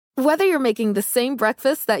Whether you're making the same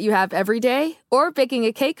breakfast that you have every day or baking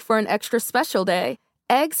a cake for an extra special day,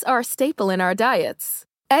 eggs are a staple in our diets.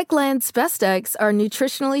 Eggland's best eggs are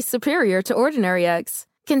nutritionally superior to ordinary eggs,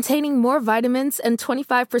 containing more vitamins and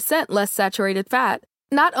 25% less saturated fat.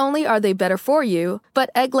 Not only are they better for you,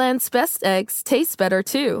 but Eggland's best eggs taste better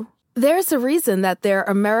too. There's a reason that they're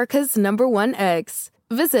America's #1 eggs.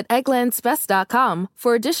 Visit egglandsbest.com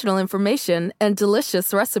for additional information and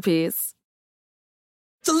delicious recipes.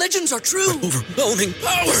 The legends are true. Overwhelming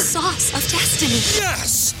power! The sauce of destiny.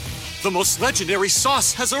 Yes! The most legendary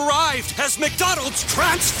sauce has arrived as McDonald's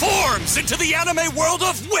transforms into the anime world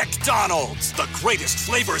of WickDonald's. The greatest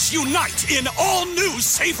flavors unite in all new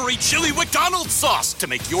savory chili McDonald's sauce to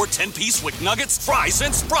make your 10-piece Wick Nuggets, fries,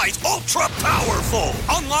 and Sprite ultra-powerful.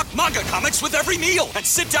 Unlock manga comics with every meal and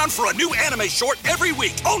sit down for a new anime short every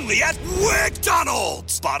week only at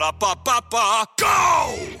WickDonald's. Ba-da-ba-ba-ba,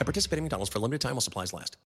 go! At participating McDonald's for a limited time while supplies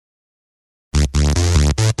last.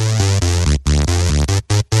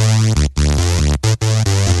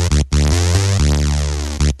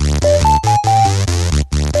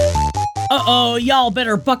 Uh-oh, y'all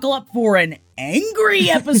better buckle up for an angry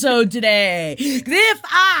episode today. If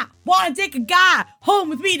I want to take a guy home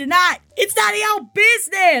with me tonight, it's none of y'all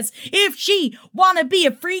business. If she want to be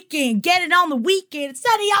a freak and get it on the weekend, it's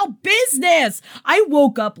none of y'all business. I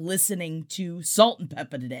woke up listening to Salt and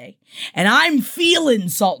Pepper today, and I'm feeling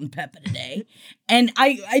Salt and Pepper today. And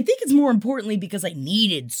I think it's more importantly because I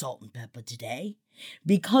needed Salt and Pepper today,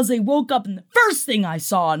 because I woke up and the first thing I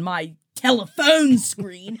saw on my telephone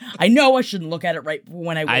screen. I know I shouldn't look at it right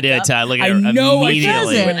when I wake up. I do it. I look at it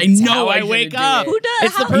immediately. I know I wake up. Who does?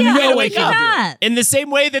 It's the How wake up. In the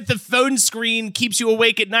same way that the phone screen keeps you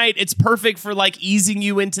awake at night, it's perfect for like easing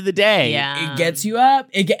you into the day. Yeah, it gets you up.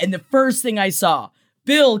 And the first thing I saw,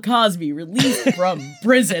 Bill Cosby released from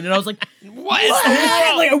prison, and I was like, "What?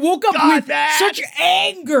 Like, I woke up with such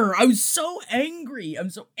anger. I was so angry.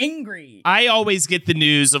 I'm so angry. I always get the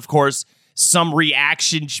news, of course, some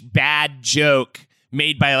reaction bad joke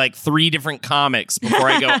made by like 3 different comics before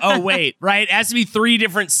I go, oh, wait, right? It has to be 3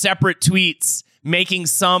 different separate tweets making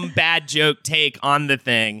some bad joke take on the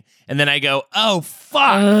thing. And then I go, oh,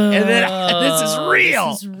 fuck. And then this is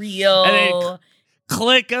real. This is real. And then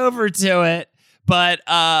click over to it. But,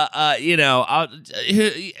 guys,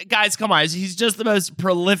 come on. He's just the most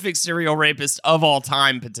prolific serial rapist of all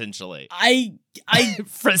time, potentially.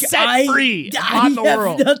 Set free on the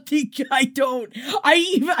world. Nothing. I don't.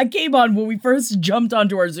 I came on when we first jumped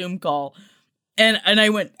onto our Zoom call. And I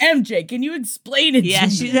went, MJ, can you explain it to me? Yeah,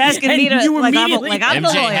 she's asking me to, I'm the lawyer.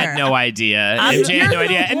 MJ had no idea. MJ had no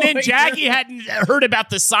idea. And then Jackie hadn't heard about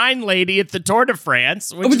the sign lady at the Tour de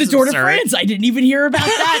France. Which with the is Tour de absurd. France, I didn't even hear about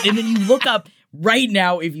that. And then you look up right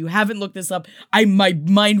now, if you haven't looked this up, my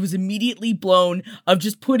mind was immediately blown of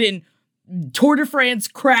just put in Tour de France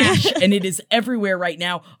crash, and it is everywhere right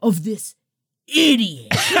now, of this idiot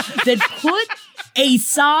that put a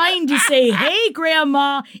sign to say, hey,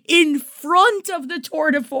 grandma, in front of the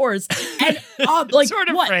Tour de Force. And like, Tour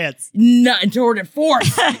de what? France. No, Tour de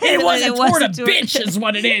Force. It was a Tour de bitch is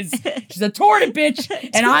what it is. She's a Tour de bitch,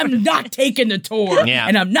 and I'm not taking the tour. Yeah.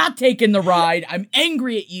 And I'm not taking the ride. I'm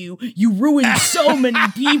angry at you. You ruined so many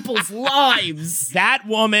people's lives. That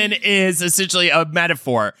woman is essentially a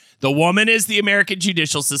metaphor. The woman is the American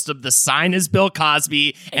judicial system. The sign is Bill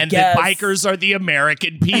Cosby, and the bikers are the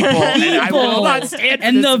American people. And I will not stand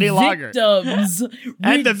for this any longer.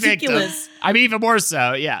 And the victims. I mean, even more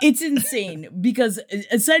so, yeah. It's insane because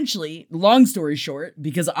essentially, long story short,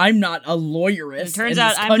 because I'm not a lawyerist. It turns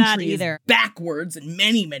out I'm not either. Backwards in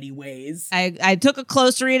many, many ways. I took a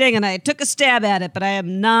close reading and I took a stab at it, but I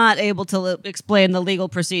am not able to explain the legal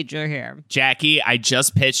procedure here. Jackie, I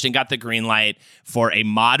just pitched and got the green light for a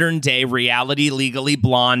modern day reality Legally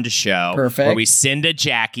Blonde show. Perfect. Where we send a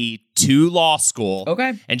Jackie to law school.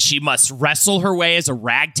 Okay. And she must wrestle her way as a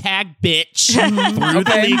ragtag bitch through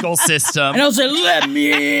the legal system. And I'll say, let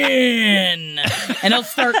me in. And I'll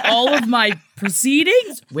start all of my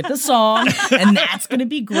proceedings with a song, and that's going to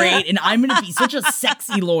be great. And I'm going to be such a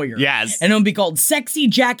sexy lawyer. Yes. And it'll be called Sexy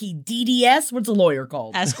Jackie DDS. What's a lawyer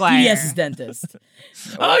called? Esquire. DDS is dentist.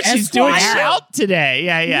 Oh, she's doing shout today.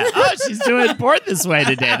 Yeah. Oh, she's doing Born This Way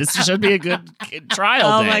today. This should be a good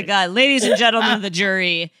trial day. Oh, my God. Ladies and gentlemen of the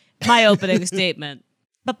jury, my opening statement.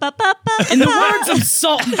 In the words of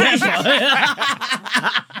Salt and Pepper.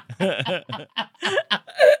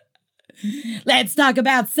 Let's talk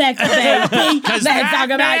about sex, baby. Let's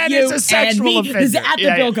talk about you and me. This is at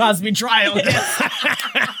the Bill Cosby trial.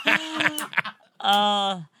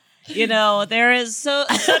 You know, there is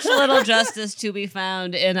such little justice to be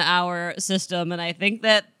found in our system, and I think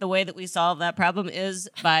that the way that we solve that problem is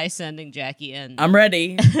by sending Jackie in. I'm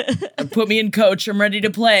ready. Put me in, coach. I'm ready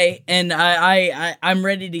to play, and I'm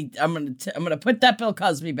ready to. I'm gonna put that Bill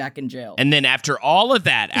Cosby back in jail. And then after all of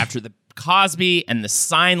that, after the Cosby and the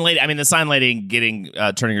sign lady, I mean, the sign lady getting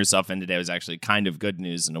turning herself in today was actually kind of good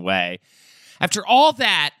news in a way. After all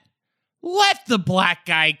that, let the black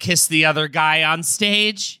guy kiss the other guy on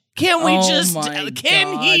stage. Can we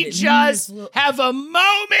he just have a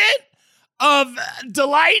moment of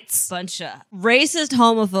delights? Bunch of racist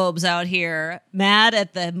homophobes out here, mad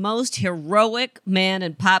at the most heroic man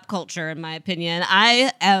in pop culture, in my opinion.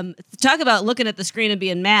 I am, talk about looking at the screen and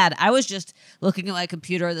being mad. I was just looking at my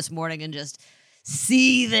computer this morning and just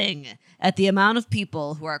seething at the amount of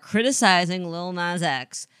people who are criticizing Lil Nas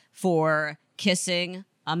X for kissing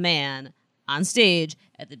a man on stage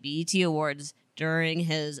at the BET Awards during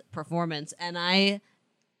his performance. And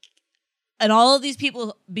all of these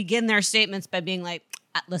people begin their statements by being like,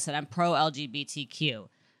 listen, I'm pro LGBTQ,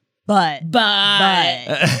 but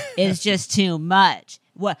it's just too much.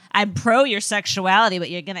 What? I'm pro your sexuality, but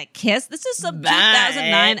you're gonna kiss? This is some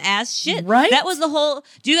 2009 ass shit. Right? That was the whole.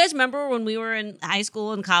 Do you guys remember when we were in high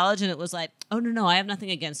school and college and it was like, oh no, I have nothing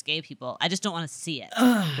against gay people. I just don't want to see it.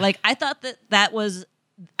 Like I thought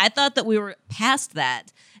that we were past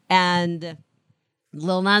that. And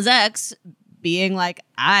Lil Nas X being like,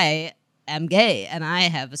 I am gay and I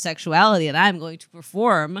have a sexuality and I'm going to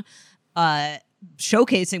perform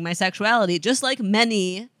showcasing my sexuality just like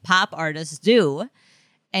many pop artists do.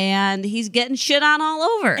 And he's getting shit on all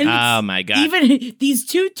over. And oh my God. Even these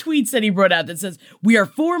two tweets that he wrote out that says, we are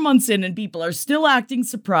 4 months in and people are still acting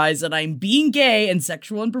surprised that I'm being gay and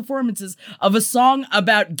sexual in performances of a song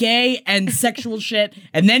about gay and sexual shit.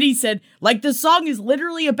 And then he said, like, the song is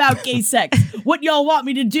literally about gay sex. What y'all want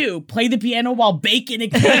me to do? Play the piano while baking a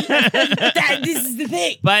cake? This is the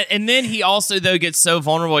thing. And then he also, though, gets so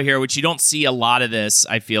vulnerable here, which you don't see a lot of this,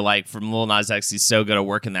 I feel like, from Lil Nas X. He's so good at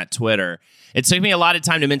working that Twitter. It took me a lot of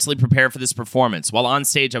time to mentally prepare for this performance. While on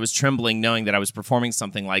stage, I was trembling knowing that I was performing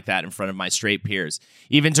something like that in front of my straight peers.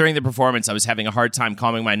 Even during the performance, I was having a hard time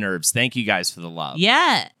calming my nerves. Thank you guys for the love.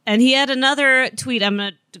 Yeah. And he had another tweet I'm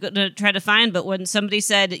going to try to find, but when somebody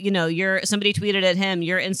said, you know, somebody tweeted at him,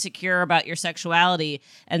 you're insecure about your sexuality,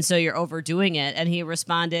 and so you're overdoing it. And he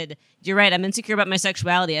responded, you're right, I'm insecure about my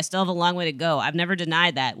sexuality. I still have a long way to go. I've never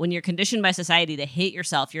denied that. When you're conditioned by society to hate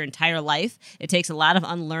yourself your entire life, it takes a lot of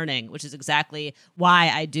unlearning, which is exactly why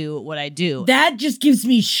I do what I do. That just gives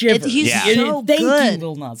me shivers. He's so Thank good. you,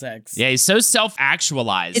 Lil Nas X. Yeah, he's so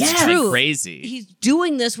self-actualized. It's It's true. like crazy. He's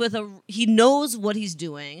doing this he knows what he's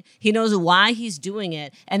doing. He knows why he's doing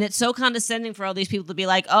it. And it's so condescending for all these people to be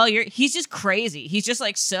like, oh, he's just crazy. He's just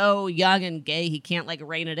like so young and gay. He can't like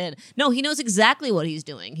rein it in. No, he knows exactly what he's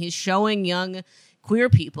doing. He's showing young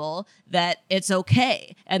queer people that it's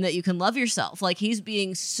okay and that you can love yourself. Like he's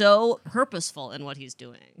being so purposeful in what he's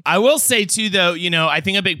doing. I will say, too, though, you know, I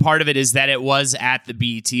think a big part of it is that it was at the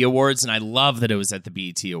BET Awards, and I love that it was at the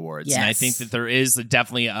BET Awards. Yes. And I think that there is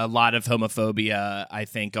definitely a lot of homophobia, I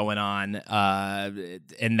think, going on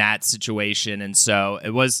in that situation. And so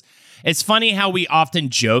it's funny how we often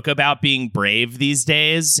joke about being brave these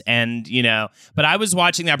days. And, you know, but I was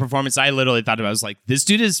watching that performance. I literally thought about it. I was like, this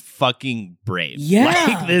dude is fucking brave. Yeah.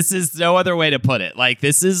 Like, this is no other way to put it. Like,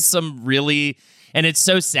 this is some really, and it's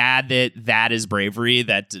so sad that is bravery,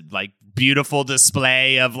 that like beautiful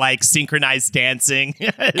display of like synchronized dancing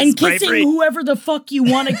and kissing bravery. whoever the fuck you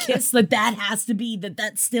want to kiss, that has to be,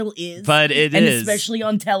 that still is. But it and is. especially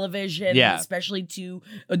on television, Yeah. especially to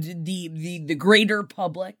the greater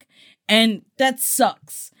public. And that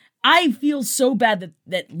sucks. I feel so bad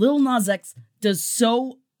that Lil Nas X does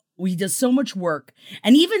so much work.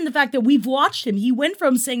 And even the fact that we've watched him, he went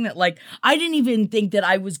from saying that, like, I didn't even think that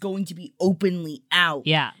I was going to be openly out.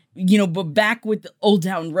 Yeah. You know, but back with Old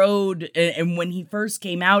Town Road and when he first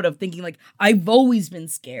came out, of thinking like, I've always been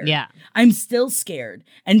scared. Yeah. I'm still scared.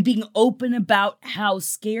 And being open about how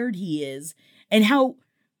scared he is and how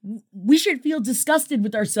we should feel disgusted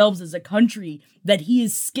with ourselves as a country that he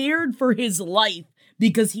is scared for his life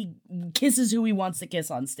because he kisses who he wants to kiss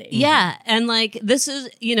on stage. Yeah, and like this is,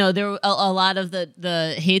 you know, there were a lot of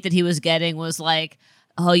the hate that he was getting was like,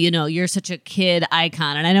 oh, you know, you're such a kid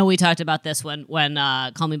icon. And I know we talked about this when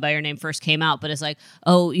Call Me By Your Name first came out, but it's like,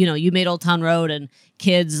 oh, you know, you made Old Town Road and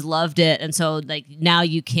kids loved it. And so like now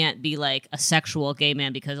you can't be like a sexual gay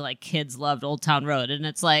man because like kids loved Old Town Road. And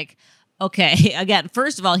it's like, okay, again,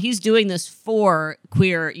 first of all, he's doing this for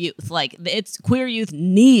queer youth. Like, it's queer youth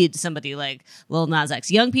need somebody like Lil Nas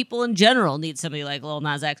X. Young people in general need somebody like Lil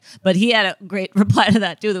Nas X. But he had a great reply to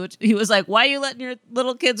that too. Which he was like, "Why are you letting your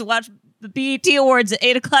little kids watch the BET Awards at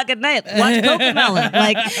 8:00 at night? Watch Cocomelon."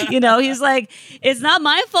 Like, you know, he's like, it's not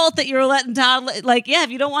my fault that you're letting toddlers. Like, yeah,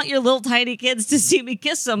 if you don't want your little tiny kids to see me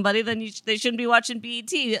kiss somebody, then they shouldn't be watching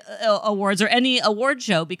BET Awards or any award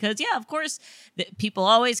show, because, yeah, of course, people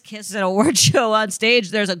always kiss at an award show on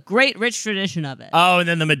stage. There's a great rich tradition of it. Oh, and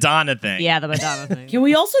then the Madonna thing. Yeah, the Madonna thing. Can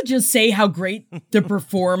we also just say how great the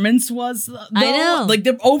performance was, though? I know. Like,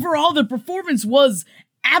 overall, the performance was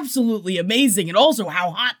absolutely amazing, and also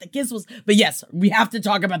how hot the kiss was. But yes, we have to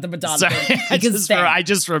talk about the Madonna Sorry, thing. I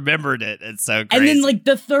just remembered it. It's so crazy. And then, like,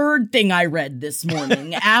 the third thing I read this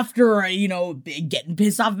morning after, you know, getting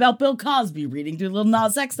pissed off about Bill Cosby, reading through Lil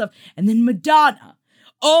Nas X stuff, and then Madonna.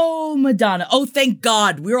 Oh, Madonna. Oh, thank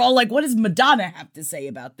God. We were all like, what does Madonna have to say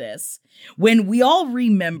about this? When we all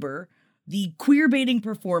remember the queer-baiting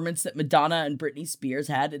performance that Madonna and Britney Spears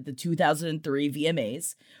had at the 2003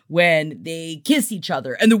 VMAs when they kissed each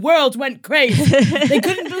other and the world went crazy. They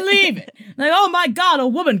couldn't believe it. Like, oh my God, a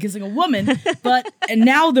woman kissing a woman. And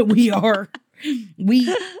now that we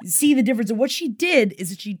see the difference. And what she did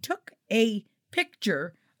is that she took a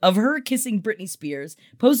picture of her kissing Britney Spears,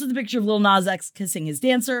 posted the picture of Lil Nas X kissing his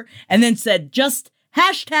dancer, and then said, just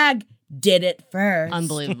hashtag did it first.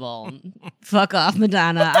 Unbelievable. Fuck off,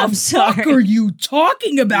 Madonna. What the I'm sorry. fuck are you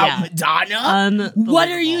talking about, Yeah. Madonna? What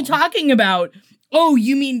are you talking about? Oh,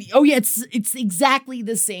 you mean, oh yeah, it's exactly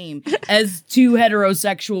the same as two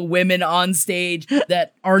heterosexual women on stage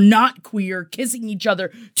that are not queer kissing each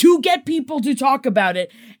other to get people to talk about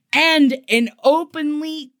it. And an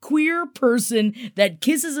openly queer person that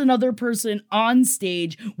kisses another person on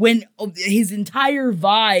stage when his entire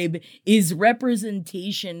vibe is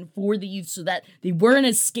representation for the youth so that they weren't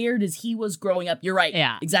as scared as he was growing up. You're right.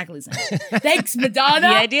 Yeah. Exactly the same. Thanks, Madonna.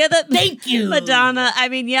 The idea that Thank you. Madonna, I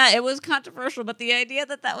mean, yeah, it was controversial, but the idea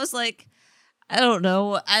that was like, I don't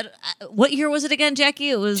know. What year was it again, Jackie?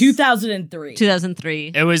 It was 2003.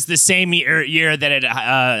 2003. It was the same year that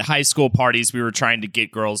at high school parties we were trying to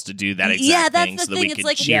get girls to do that exact thing that's so the that we thing. could It's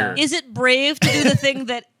like, cheer. is it brave to do the thing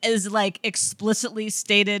that is like explicitly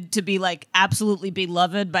stated to be like absolutely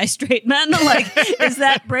beloved by straight men? Like, is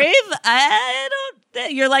that brave? I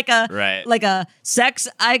don't. You're like a sex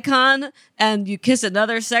icon, and you kiss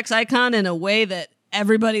another sex icon in a way that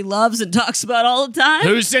everybody loves and talks about all the time.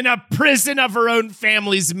 Who's in a prison of her own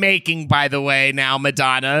family's making, by the way, now,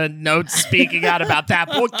 Madonna. No speaking out about that.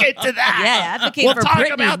 We'll get to that. Yeah, advocate we'll for talk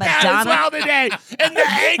Britney, about that Madonna. as well today in the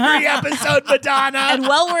angry episode, Madonna. And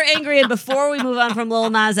while we're angry, and before we move on from Lil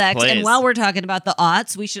Nas X, Please. and while we're talking about the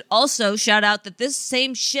aughts, we should also shout out that this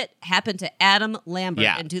same shit happened to Adam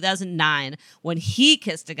Lambert in 2009 when he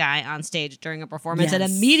kissed a guy on stage during a performance. Yes. And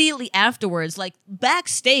immediately afterwards, like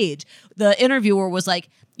backstage, the interviewer was like,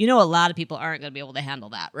 you know, a lot of people aren't going to be able to handle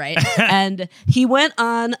that, right? And he went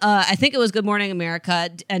on, I think it was Good Morning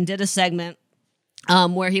America, and did a segment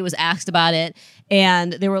where he was asked about it,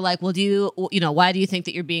 and they were like, well, why do you think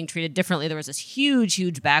that you're being treated differently? There was this huge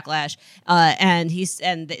backlash, and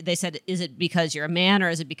they said, is it because you're a man or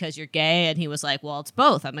is it because you're gay? And he was like, well, it's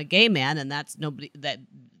both. I'm a gay man, and that's nobody that,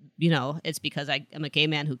 you know, it's because I am a gay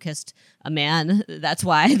man who kissed a man. That's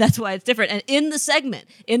why it's different. And in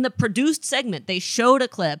the produced segment, they showed a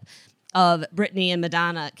clip of Britney and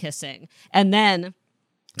Madonna kissing, and then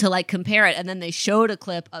to like compare it, and then they showed a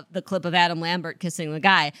clip of Adam Lambert kissing the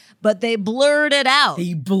guy, but they blurred it out.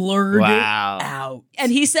 They blurred it Wow. out.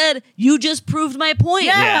 And he said, you just proved my point.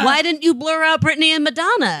 Yeah. Why didn't you blur out Britney and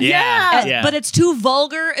Madonna? Yeah. But it's too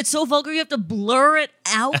vulgar. It's so vulgar you have to blur it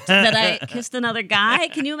out that I kissed another guy.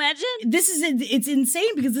 Can you imagine? It's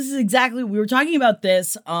insane because this is exactly, we were talking about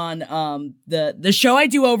this on the show I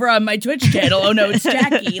do over on my Twitch channel. Oh no, it's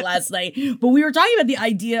Jackie last night. But we were talking about the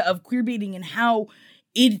idea of queer baiting and how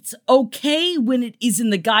it's okay when it is in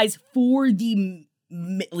the guise for the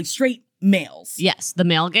like straight males. Yes, the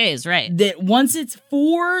male gaze, right. That once it's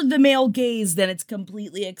for the male gaze, then it's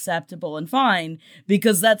completely acceptable and fine,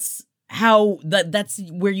 because that's how that's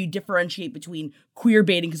where you differentiate between queer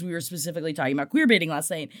baiting, because we were specifically talking about queer baiting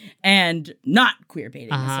last night, and not queer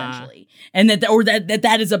baiting essentially, and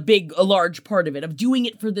that is a large part of it, of doing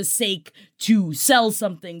it for the sake to sell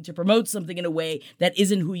something, to promote something in a way that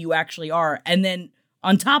isn't who you actually are. And then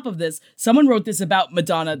on top of this, someone wrote this about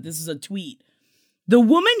Madonna. This is a tweet. The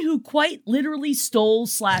woman who quite literally stole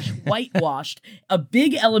 / whitewashed a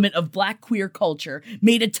big element of Black queer culture,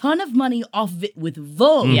 made a ton of money off of it with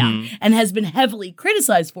Vogue, and has been heavily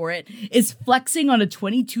criticized for it, is flexing on a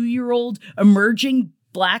 22-year-old emerging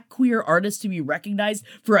black queer artist to be recognized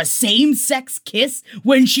for a same-sex kiss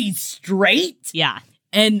when she's straight. Yeah.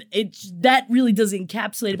 And that really does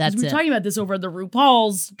encapsulate it. Because That's we were it. talking about this over the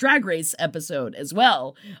RuPaul's Drag Race episode as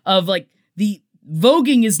well, of like the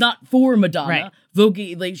voguing is not for Madonna. Right.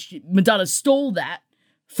 Voguing, Madonna stole that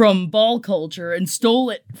from ball culture and stole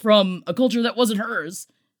it from a culture that wasn't hers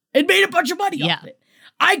and made a bunch of money off it.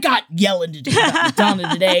 I got yelling to do about Madonna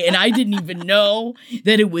today, and I didn't even know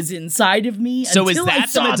that it was inside of me. So is until I that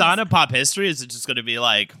the saw this Madonna pop history? Is it just going to be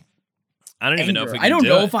like, I don't even know if we anger. can I don't do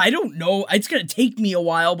know it. if I don't know. It's going to take me a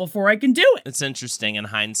while before I can do it. It's interesting in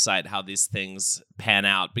hindsight how these things pan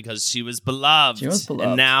out because she was beloved. She was beloved.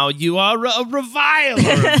 And now you are a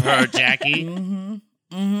reviler of her, Jackie.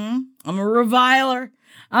 I'm a reviler.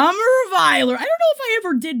 I don't know if I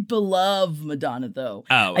ever did beloved Madonna, though.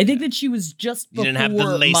 Oh, I think that she was just You before didn't have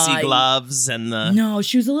the lacy my... gloves and the... No,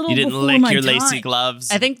 she was a little You didn't before lick my your time. lacy gloves.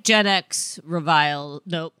 I think Gen X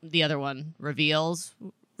the other one, reveals.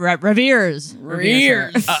 Reveres.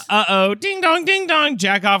 Reveres. Uh-oh, ding dong,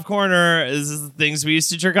 jack off corner is things we used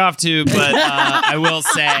to jerk off to, but I will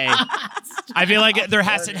say, I feel like it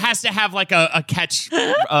has to have like a catch,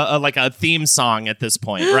 like a theme song at this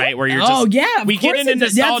point, right? Where you're just, Oh, yeah, of we get course into it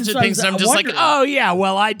does. nostalgia That's what things, and I I'm was just like, wondering. oh yeah,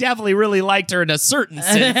 well, I definitely really liked her in a certain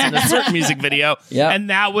sense, in a certain music video, Yep. and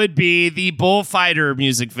that would be the Bullfighter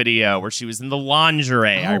music video where she was in the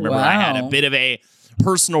lingerie. I Oh, remember I had a wow. bit of a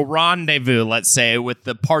personal rendezvous, let's say, with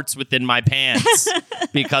the parts within my pants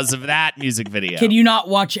because of that music video. Can you not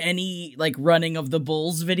watch any like running of the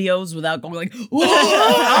bulls videos without going like, whoa?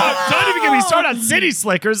 Don't even get me started on City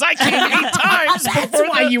Slickers. I came 8 times That's before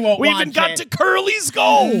why you won't we even watch got it. to Curly's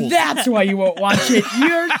gold. That's why you won't watch it.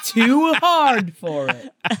 You're too hard for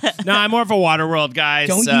it. No, I'm more of a Waterworld guy.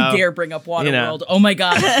 Don't so, you dare bring up Waterworld. you know. Oh my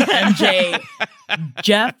God, MJ.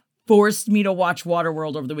 Jeff forced me to watch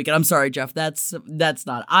Waterworld over the weekend. I'm sorry, Jeff. That's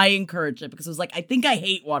not. I encouraged it because it was like, I think I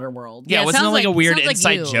hate Waterworld. Yeah, Yeah, it wasn't it sounds like a like- weird sounds like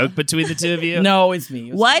inside you. joke between the two of you? No, it's me.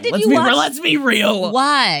 It was Why me. did Let's you be watch- real. Let's be real.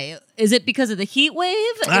 Why? Is it because of the heat wave?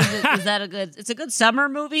 Is that a good? It's a good summer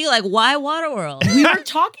movie. Like, why Waterworld? We were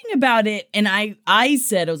talking about it, and I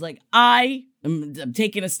said, I was like, I'm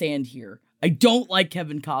taking a stand here. I don't like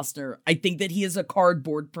Kevin Costner. I think that he is a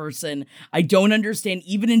cardboard person. I don't understand,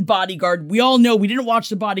 even in Bodyguard. We all know we didn't watch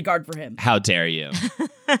The Bodyguard for him. How dare you?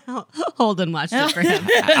 Holden watched it for him.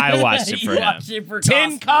 I watched it for You him. watched it for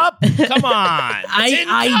Tin Costner. Cup? Come on. Tin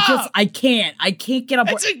Cup. I can't get up.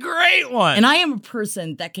 That's a great one. And I am a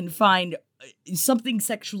person that can find something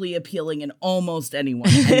sexually appealing in almost anyone.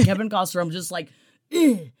 And Kevin Costner, I'm just like,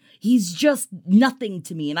 ugh. He's just nothing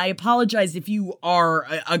to me, and I apologize if you are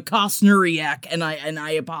a Costneriac, and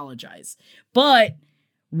I apologize. But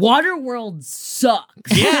Waterworld sucks.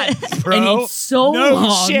 yeah, bro. And it's so no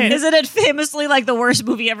long. shit. Isn't it famously like the worst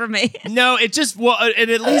movie ever made? No, it just it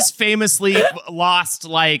at least famously lost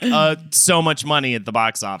like so much money at the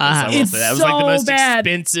box office. I will It's say that was like the so most bad.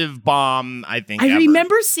 expensive bomb I think. I ever.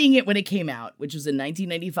 remember seeing it when it came out, which was in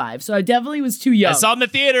 1995, so I definitely was too young. I saw it in the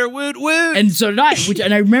theater. Woot woot. And so did I.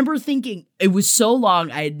 And I remember thinking it was so long,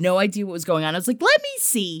 I had no idea what was going on. I was like, let me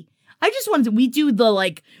see. I just wanted to, we do the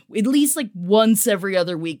like, at least like once every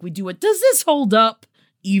other week, we do it. Does this hold up?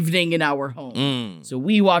 Evening in our home. So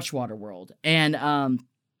we watch Waterworld, and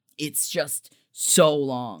it's just so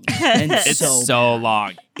long. And it's so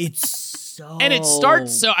long. It's so And it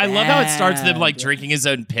starts so I love how it starts with him like bad. drinking his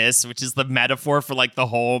own piss, which is the metaphor for like the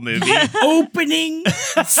whole movie. Opening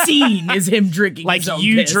scene is him drinking Like his own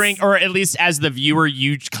you piss. drink, or at least as the viewer,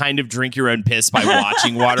 you kind of drink your own piss by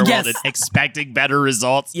watching Waterworld Yes. and expecting better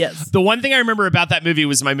results. Yes. The one thing I remember about that movie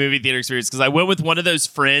was my movie theater experience, because I went with one of those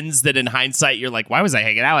friends that in hindsight, you're like, why was I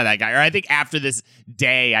hanging out with that guy? Or I think after this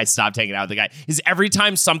day, I stopped hanging out with the guy. Is every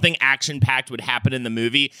time something action-packed would happen in the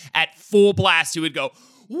movie, at full blast, he would go,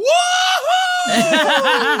 woohoo!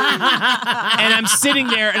 And I'm sitting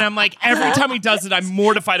there and I'm like, every time he does it, I'm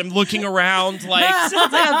mortified. I'm looking around like,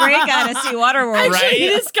 Sounds like a great guy to see Waterworld. Right? It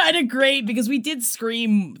is kind of great because we did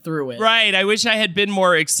scream through it. right. I wish I had been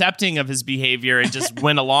more accepting of his behavior and just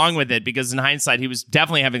went along with it, because in hindsight, he was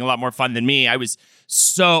definitely having a lot more fun than me.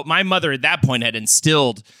 My mother at that point had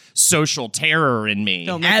instilled social terror in me.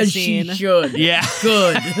 Don't make a As she scene. should. Yeah.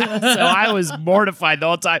 Good. So I was mortified the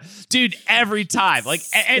whole time. Dude, every time. Like,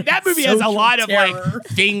 and that movie has a Social lot of terror. like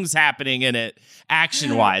things happening in it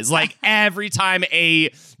action wise. Like every time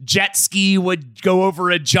a jet ski would go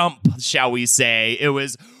over a jump, shall we say, it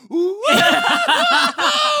was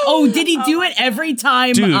Oh, did he do it every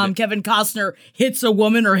time Dude. Kevin Costner hits a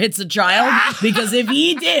woman or hits a child? Because if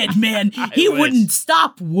he did, man, he wouldn't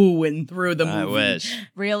stop wooing through the movie. I wish.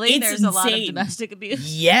 Really? It's There's a lot of insane. domestic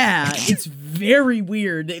abuse? Yeah, it's very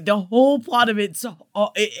weird. The whole plot of it's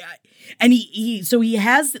and he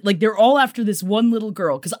has, like, they're all after this one little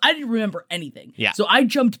girl, because I didn't remember anything. Yeah. So I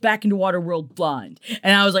jumped back into Waterworld blind,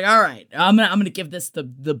 and I was like, all right, I'm gonna give this the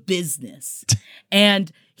business.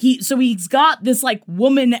 And he's got this, like,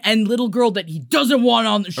 woman and little girl that he doesn't want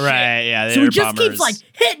on the ship. Right, yeah. So he just keeps, like,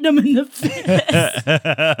 hitting them in the face.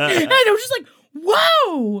 And I was just like,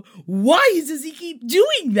 whoa, why does he keep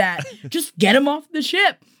doing that? Just get him off the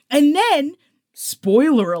ship. And then,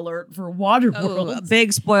 spoiler alert for Waterworld. Oh, a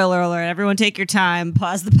big spoiler alert. Everyone take your time.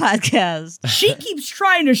 Pause the podcast. She keeps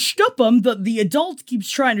trying to shtup him. The adult keeps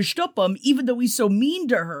trying to shtup him, even though he's so mean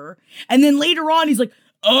to her. And then later on, he's like,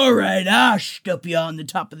 all right, I'll shtup you on the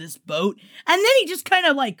top of this boat. And then he just kind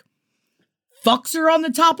of, like, fucks her on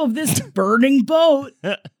the top of this burning boat.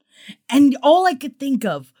 And all I could think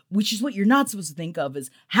of, which is what you're not supposed to think of,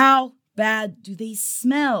 is how bad do they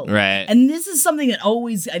smell? Right. And this is something that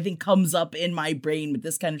always, I think, comes up in my brain with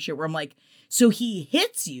this kind of shit, where I'm like, so he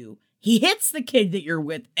hits you, he hits the kid that you're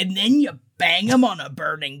with, and then you bang him on a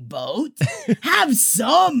burning boat? Have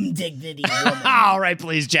some dignity, woman. All right,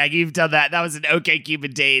 please, Jack. You've done that. That was an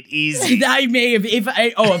OkCupid date. Easy. I may have, if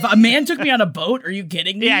a man took me on a boat, are you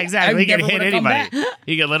kidding me? Yeah, exactly. He I could never hit wanna come anybody. back.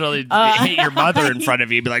 He could literally hit your mother in front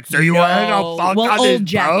of you and be like, so you want to go fuck well, on old this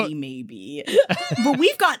Jackie boat? maybe.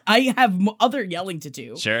 But I have other yelling to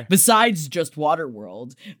do. Sure. Besides just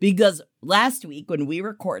Waterworld, because last week when we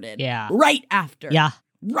recorded, Yeah. right after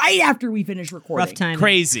we finished recording, Rough time.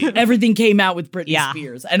 Crazy. everything came out with Britney Yeah.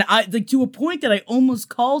 Spears, and I, like, to a point that I almost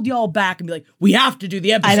called y'all back and be like, we have to do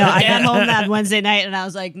the episode. I know. I again. got home that Wednesday night and I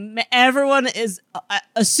was like, everyone is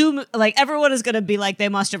everyone is going to be like, they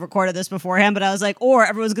must have recorded this beforehand. But I was like, or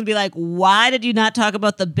everyone's going to be like, why did you not talk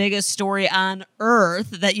about the biggest story on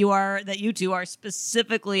earth that you two are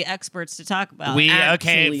specifically experts to talk about?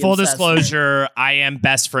 actually Full obsessed. disclosure, I am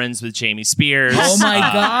best friends with Jamie Spears. Oh my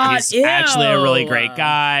God, He's actually a really ew. great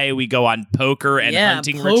guy. We go on poker and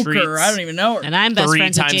hunting poker. retreats. I don't even know her. And I'm best 3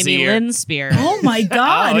 friends with times a Jamie year. Lynn Spear. Oh my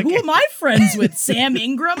God, Oh, okay. who am I friends with? Sam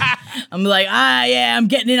Ingram? I'm like, I'm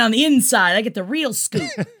getting in on the inside. I get the real scoop.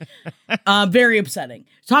 Very upsetting.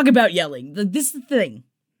 Talk about yelling. This is the thing.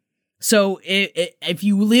 So if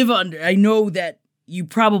you live under, I know that you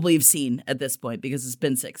probably have seen at this point, because it's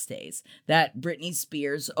been 6 days, that Britney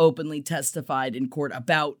Spears openly testified in court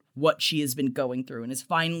about what she has been going through and is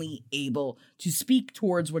finally able to speak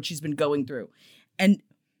towards what she's been going through. And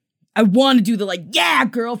I want to do the, like, yeah,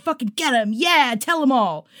 girl, fucking get him. Yeah, tell them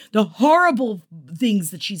all. The horrible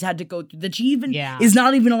things that she's had to go through, that she even is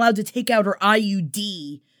not even allowed to take out her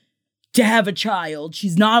IUD to have a child.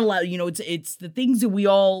 She's not allowed, it's the things that we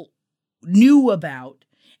all knew about,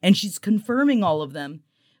 and she's confirming all of them.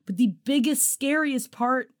 But the biggest, scariest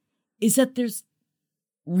part is that there's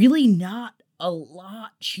really not a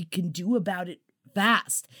lot she can do about it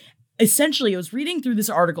fast. Essentially, I was reading through this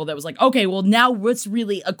article that was like, okay, well, now what's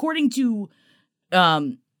really, according to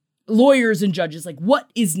lawyers and judges, like, what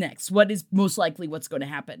is next? What is most likely what's going to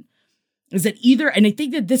happen? Is it either, and I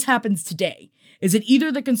think that this happens today, is it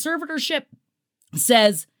either the conservatorship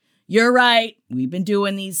says, you're right, we've been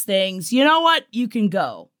doing these things, you know what, you can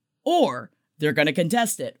go. Or they're going to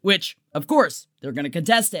contest it, which, of course, they're going to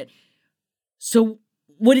contest it. So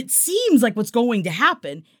what it seems like what's going to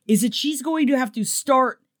happen is that she's going to have to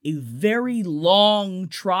start a very long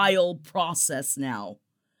trial process now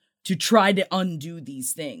to try to undo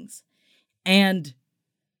these things. And,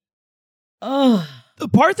 the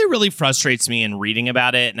part that really frustrates me in reading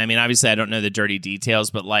about it, and I mean, obviously I don't know the dirty details,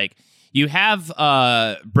 but like, you have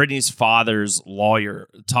Britney's father's lawyer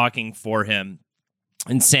talking for him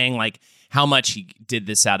and saying like how much he did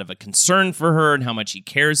this out of a concern for her and how much he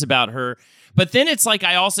cares about her. But then it's like,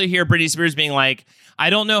 I also hear Britney Spears being like, I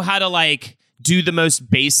don't know how to like do the most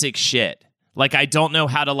basic shit. Like, I don't know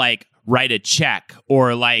how to like write a check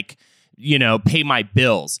or like, pay my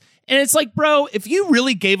bills. And it's like, bro, if you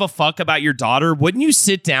really gave a fuck about your daughter, wouldn't you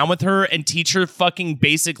sit down with her and teach her fucking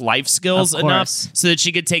basic life skills enough so that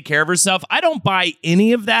she could take care of herself? I don't buy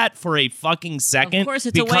any of that for a fucking second. Of course,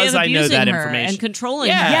 it's a way because of I know abusing that her information and controlling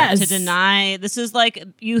Yeah. her Yes. to deny. This is like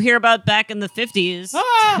you hear about back in the 50s.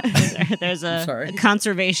 There's a sorry.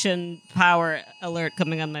 conservation power alert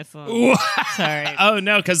coming on my phone. Sorry. Oh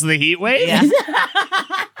no, because of the heat wave. Yeah.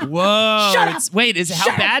 Whoa!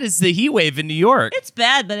 How bad is the heat wave in New York? It's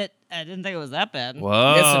bad, but I didn't think it was that bad.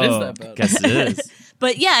 Whoa! Yes, it is that bad. Guess it is.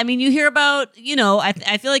 But yeah, I mean, you hear about,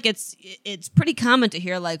 I feel like it's pretty common to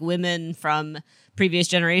hear like women from previous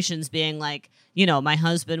generations being like, my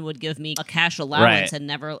husband would give me a cash allowance and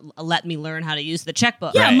never let me learn how to use the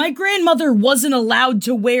checkbook. Yeah, my grandmother wasn't allowed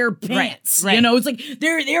to wear pants. Right. It's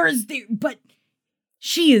like but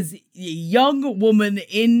she is a young woman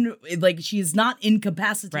she is not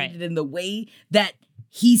incapacitated in the way that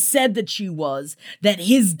he said that she was, that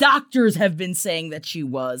his doctors have been saying that she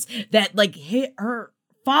was, that like her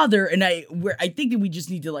father and I think that we just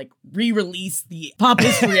need to like re-release the pop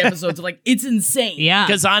history episodes of like, it's insane. Yeah.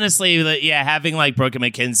 Because honestly, having like Brooke and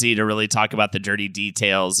McKenzie to really talk about the dirty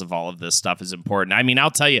details of all of this stuff is important. I mean,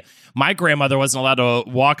 I'll tell you, my grandmother wasn't allowed to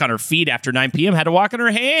walk on her feet after 9 p.m., had to walk on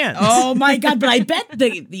her hands. Oh my God. But I bet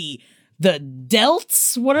the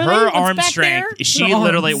delts, what are they? Her What's arm back strength. there? She Her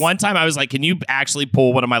literally, arms. one time I was like, can you actually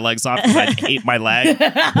pull one of my legs off? Because I hate my leg.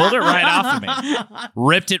 Pulled it right off of me.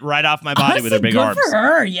 Ripped it right off my body with her big good arms. for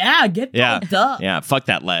her. Yeah, get pumped up. Yeah, fuck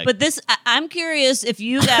that leg. But I'm curious if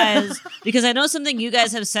you guys, because I know something you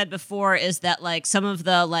guys have said before is that like some of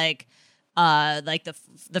the like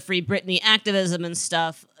the Free Britney activism and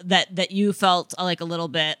stuff that you felt like a little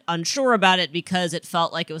bit unsure about it because it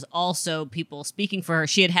felt like it was also people speaking for her.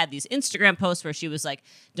 She had these Instagram posts where she was like,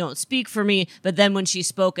 "Don't speak for me," but then when she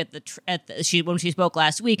spoke when she spoke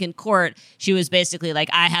last week in court, she was basically like,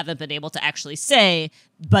 "I haven't been able to actually say,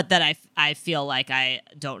 but that I feel like I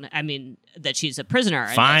don't. I mean that she's a prisoner.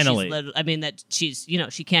 And Finally, that she's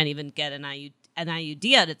she can't even get an IUD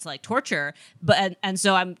and it's like torture." But and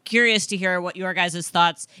so I'm curious to hear what your guys'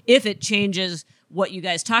 thoughts, if it changes what you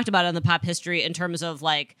guys talked about on the pop history in terms of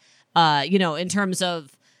like in terms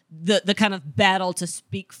of the kind of battle to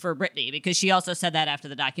speak for Britney, because she also said that after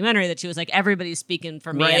the documentary that she was like, everybody's speaking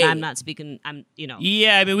for me and I'm not speaking.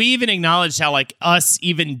 Yeah, I mean, we even acknowledged how like us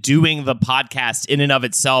even doing the podcast in and of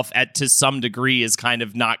itself to some degree is kind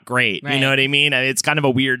of not great. Right. You know what I mean? It's kind of a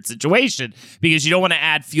weird situation because you don't want to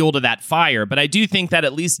add fuel to that fire. But I do think that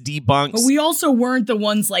at least debunks. But we also weren't the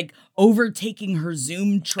ones like overtaking her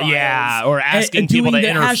Zoom trials. Yeah, or asking and people doing to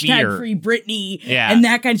the interfere. hashtag Free Britney Yeah. and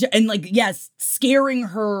that kind of and like, yes, scaring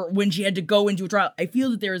her when she had to go into a trial. I feel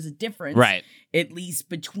that there is a difference. Right. At least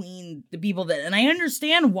between the people that, and I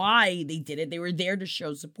understand why they did it. They were there to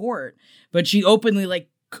show support, but she openly like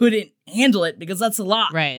couldn't handle it because that's a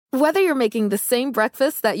lot. Right. Whether you're making the same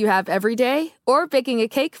breakfast that you have every day or baking a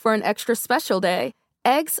cake for an extra special day,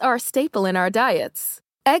 eggs are a staple in our diets.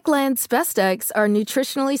 Eggland's best eggs are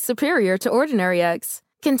nutritionally superior to ordinary eggs,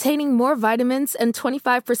 containing more vitamins and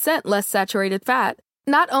 25% less saturated fat.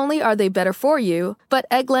 Not only are they better for you, but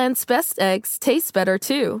Eggland's best eggs taste better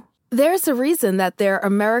too. There's a reason that they're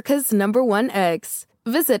America's #1 eggs.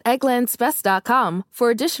 Visit egglandsbest.com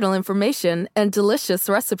for additional information and delicious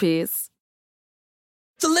recipes.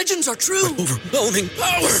 The legends are true. Overwhelming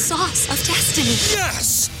power! Sauce of destiny.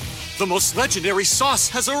 Yes! The most legendary sauce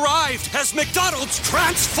has arrived as McDonald's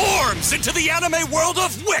transforms into the anime world of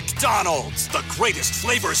WickDonald's. The greatest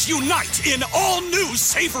flavors unite in all new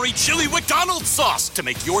savory chili McDonald's sauce to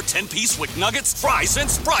make your 10-piece Wick Nuggets, fries, and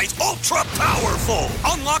Sprite ultra-powerful.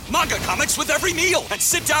 Unlock manga comics with every meal and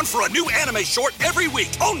sit down for a new anime short every week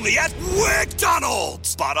only at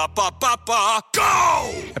WickDonald's. Ba-da-ba-ba-ba,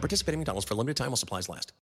 go! At participating McDonald's for a limited time while supplies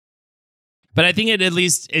last. But I think at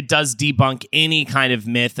least it does debunk any kind of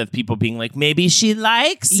myth of people being like, maybe she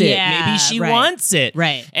likes it, Yeah, maybe she right. wants it,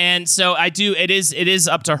 Right. And so it is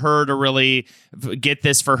up to her to really get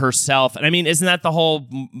this for herself. And I mean, isn't that the whole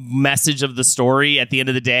message of the story? At the end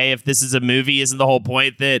of the day, if this is a movie, isn't the whole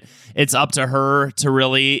point that it's up to her to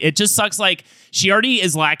really? It just sucks. Like she already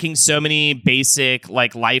is lacking so many basic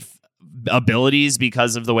like life abilities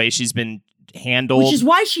because of the way she's been handled. Which is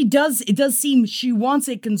why it does seem she wants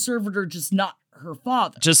a conservator, just not her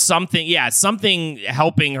father. Just something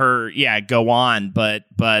helping her, go on. But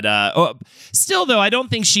still though, I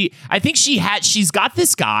think she's got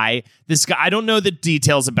this guy, I don't know the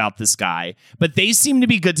details about this guy, but they seem to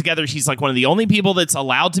be good together. He's like one of the only people that's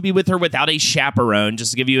allowed to be with her without a chaperone,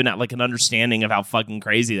 just to give you an understanding of how fucking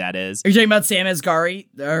crazy that is. Are you talking about Sam Asghari,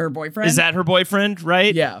 her boyfriend? Is that her boyfriend,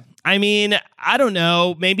 right? Yeah. I mean, I don't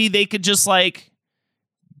know. Maybe they could just like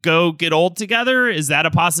go get old together. Is that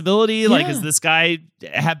a possibility? Like, does this guy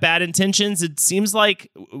have bad intentions? It seems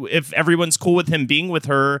like if everyone's cool with him being with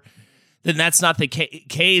her, then that's not the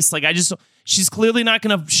case. Like, she's clearly not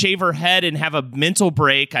going to shave her head and have a mental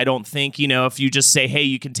break. I don't think, if you just say, hey,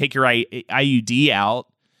 you can take your IUD out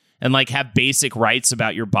and like have basic rights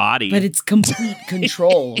about your body. But it's complete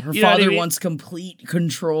control. Her You know what father I mean? wants complete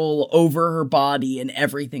control over her body and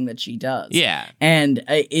everything that she does. Yeah. And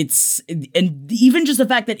and even just the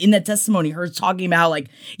fact that in that testimony, her talking about how, like,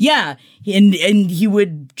 yeah, and he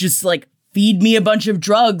would just like feed me a bunch of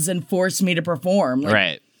drugs and force me to perform. Like,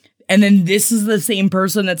 Right. And then this is the same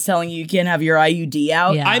person that's telling you can't have your IUD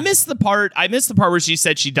out. Yeah. I missed the part where she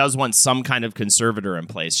said she does want some kind of conservator in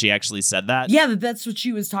place. She actually said that. Yeah, that's what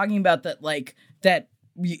she was talking about.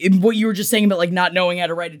 What you were just saying about like not knowing how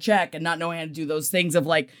to write a check and not knowing how to do those things of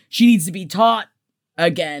like she needs to be taught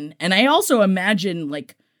again. And I also imagine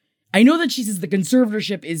like I know that she says the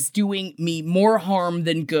conservatorship is doing me more harm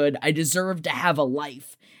than good. I deserve to have a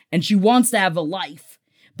life, and she wants to have a life.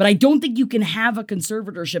 But I don't think you can have a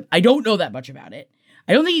conservatorship. I don't know that much about it.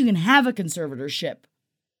 I don't think you can have a conservatorship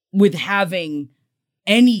with having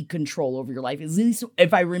any control over your life. At least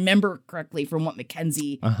if I remember correctly from what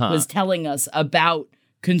Mackenzie was telling us about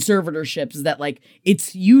conservatorships, that like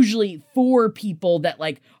it's usually for people that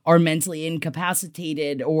like are mentally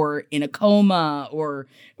incapacitated or in a coma or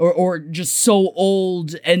just so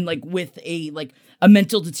old and like with a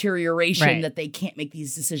mental deterioration that they can't make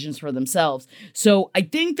these decisions for themselves. So I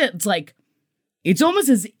think that it's almost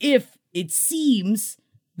as if it seems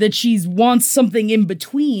that she wants something in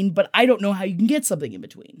between, but I don't know how you can get something in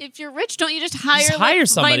between. If you're rich, don't you just hire hire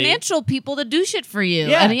somebody. financial people to do shit for you?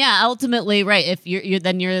 Yeah. And ultimately, right. If you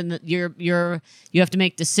have to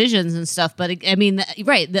make decisions and stuff. But I mean,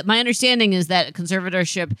 right. That my understanding is that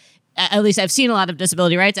conservatorship, at least I've seen a lot of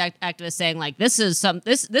disability rights activists saying like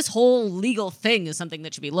this whole legal thing is something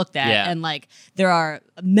that should be looked at. Yeah. And like there are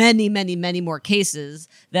many, many, many more cases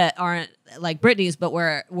that aren't like Britney's, but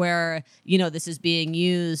where this is being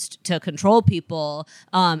used to control people,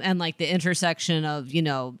 and like the intersection of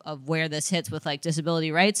of where this hits with like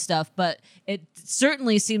disability rights stuff. But it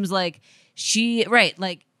certainly seems like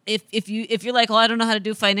if you're like, well, I don't know how to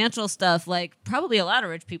do financial stuff, like probably a lot of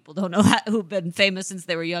rich people don't know who've been famous since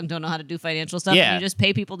they were young don't know how to do financial stuff. Yeah. And you just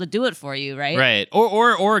pay people to do it for you, right? Right.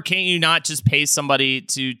 Or can't you not just pay somebody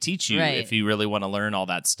to teach you Right. if you really want to learn all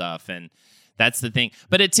that stuff? And that's the thing.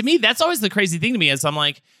 But to me, that's always the crazy thing to me is I'm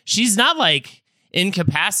like, she's not like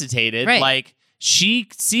incapacitated. Right. Like she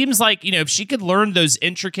seems like, if she could learn those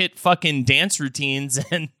intricate fucking dance routines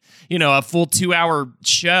and, a full 2-hour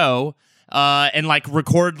show, and like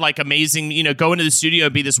record like amazing, go into the studio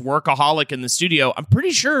and be this workaholic in the studio, I'm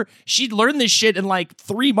pretty sure she'd learn this shit in like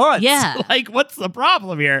 3 months. Yeah. Like, what's the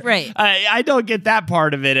problem here? Right. I don't get that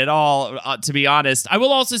part of it at all, to be honest. I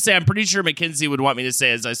will also say I'm pretty sure Mackenzie would want me to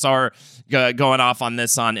say, as I saw her going off on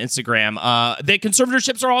this on Instagram, that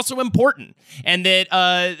conservatorships are also important, and that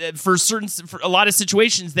for a lot of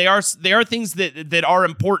situations they are things that are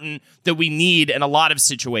important that we need in a lot of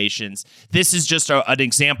situations. This is just an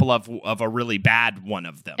example of a really bad one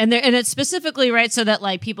of them. And it's specifically right so that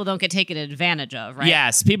like people don't get taken advantage of, right?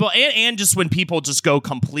 Yes, people and just when people just go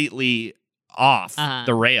completely off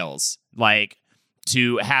the rails, like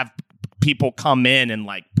to have people come in and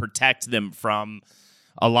like protect them from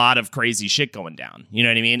a lot of crazy shit going down. You know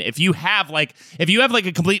what I mean? If you have like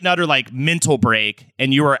a complete and utter like mental break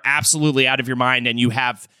and you are absolutely out of your mind and you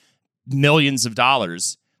have millions of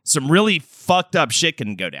dollars, some really fucked up shit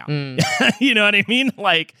can go down. You know what I mean?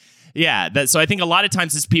 Like, yeah. So I think a lot of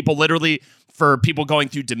times it's people literally, for people going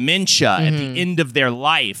through dementia at the end of their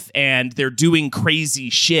life and they're doing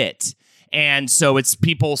crazy shit. And so it's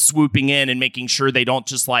people swooping in and making sure they don't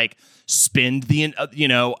just like spend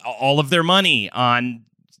all of their money on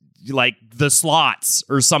like the slots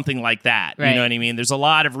or something like that. Right. You know what I mean? There's a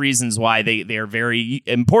lot of reasons why they are very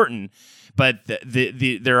important, but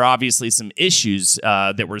there are obviously some issues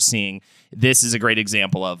that we're seeing. This is a great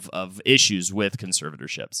example of issues with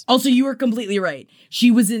conservatorships. Also, you were completely right.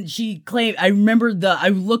 She claimed, I'm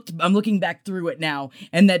looking back through it now,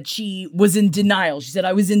 and that she was in denial. She said,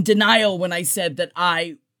 I was in denial when I said that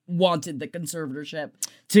I wanted the conservatorship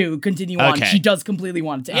to continue on. Okay. She does completely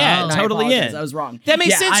want it to. Yeah, and I totally apologize. is. I was wrong. That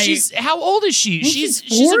makes sense. How old is she? She's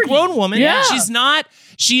a 40. grown woman. Yeah.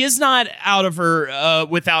 She is not out of her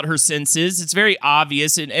without her senses. It's very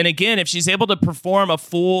obvious. And again, if she's able to perform a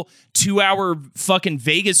full 2-hour fucking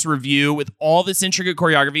Vegas review with all this intricate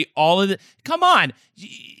choreography, come on.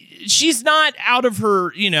 She's not out of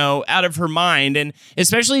her mind. And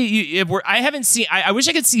especially I wish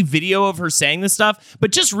I could see video of her saying this stuff,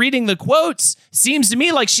 but just reading the quotes seems to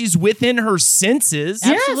me like she's within her senses.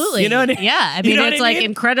 Absolutely. You know what I mean? Yeah. I You mean, know what it's I like mean?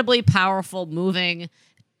 incredibly powerful, moving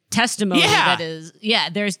testimony Yeah. that is,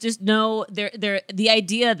 there's just the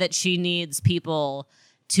idea that she needs people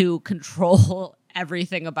to control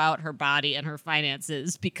everything about her body and her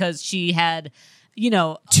finances because she had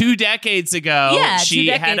 2 decades ago, yeah, she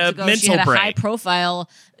 2 decades had a ago, mental she had break. a high profile,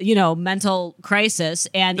 mental crisis.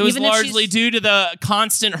 And It was even if largely she's, due to the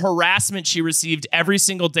constant harassment she received every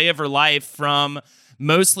single day of her life from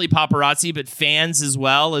mostly paparazzi, but fans as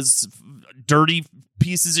well as dirty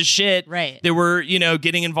pieces of shit Right. that were,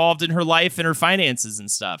 getting involved in her life and her finances and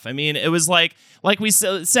stuff. I mean, it was like we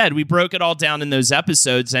said, we broke it all down in those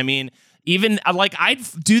episodes. I mean, even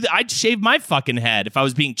I'd shave my fucking head if I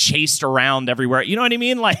was being chased around everywhere. You know what I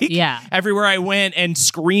mean? Like, Yeah. everywhere I went and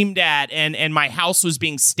screamed at, and my house was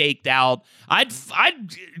being staked out. I'd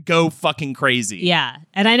go fucking crazy. Yeah.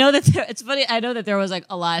 And I know that it's funny. I know that there was like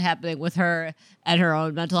a lot happening with her and her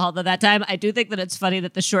own mental health at that time. I do think that it's funny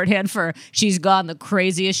that the shorthand for she's gone the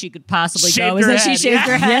craziest she could possibly go is that she shaved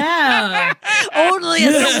her head. Yeah. Only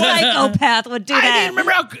a psychopath would do I that. mean,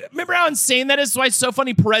 remember how insane that is? Why it's so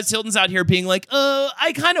funny. Perez Hilton's out here being like,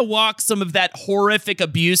 I kind of walk some of that horrific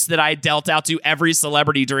abuse that I dealt out to every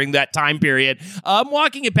celebrity during that time period. I'm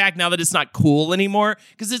walking it back now that it's not cool anymore.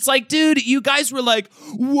 Because it's like, dude, you guys were like,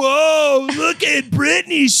 whoa, look at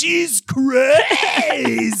Britney. She's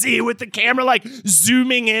crazy with the camera like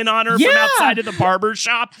zooming in on her from outside of the barber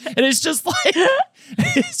shop. And it's just like,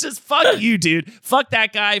 it's just fuck you, dude. Fuck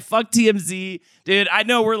that guy. Fuck TMZ. Dude, I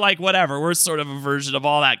know we're like, whatever. We're sort of a version of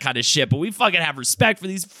all that kind of shit, but we fucking have respect for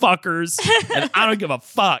these fuckers, and I don't give a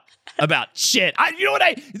fuck about shit.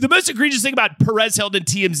 The most egregious thing about Perez Hilton and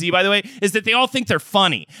TMZ, by the way, is that they all think they're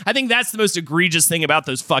funny. I think that's the most egregious thing about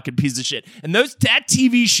those fucking pieces of shit. And that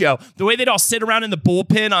TV show, the way they'd all sit around in the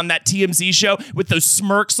bullpen on that TMZ show with those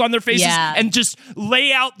smirks on their faces and just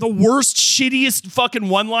lay out the worst, shittiest fucking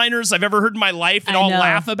one-liners I've ever heard in my life and all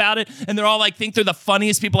laugh about it. And they're all like, think they're the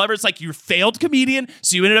funniest people ever. It's like, you're failed comedian,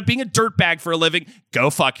 so you ended up being a dirtbag for a living. Go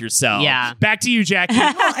fuck yourself. Yeah. Back to you, Jackie.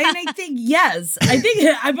 Well, and I think, yes. I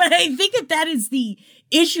think that is the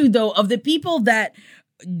issue, though, of the people that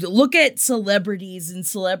look at celebrities and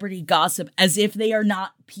celebrity gossip as if they are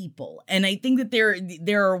not people. And I think that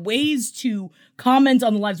there are ways to comment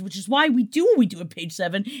on the lives, which is why we do what we do at Page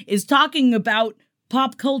 7, is talking about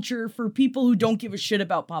pop culture for people who don't give a shit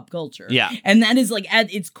about pop culture. Yeah. And that is like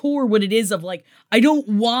at its core what it is of like, I don't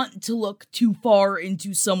want to look too far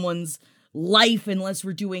into someone's life unless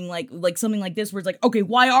we're doing like something like this where it's like, okay,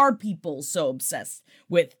 why are people so obsessed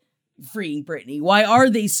with freeing Britney? Why are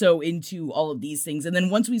they so into all of these things? And then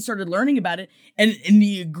once we started learning about it and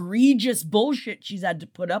the egregious bullshit she's had to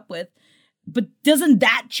put up with, but doesn't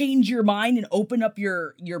that change your mind and open up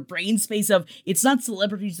your brain space of it's not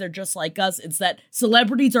celebrities, they're just like us. It's that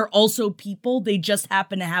celebrities are also people. They just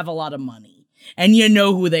happen to have a lot of money. And you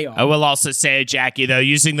know who they are. I will also say, Jackie, though,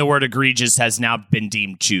 using the word egregious has now been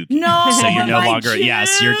deemed chuggy. No, so you're no am I longer. chuggy?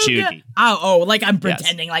 Yes, you're chuggy. Oh, like I'm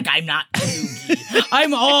pretending like I'm not chuggy.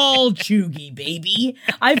 I'm all chuggy, baby.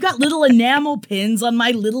 I've got little enamel pins on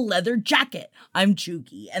my little leather jacket. I'm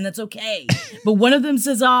chuggy, and that's okay. But one of them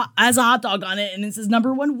says has a hot dog on it, and it says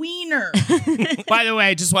 #1 wiener. By the way,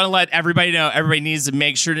 I just want to let everybody know. Everybody needs to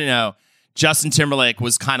make sure to know. Justin Timberlake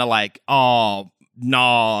was kind of like, oh.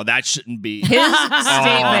 No, that shouldn't be. His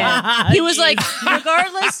statement. He was like,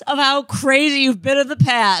 regardless of how crazy you've been in the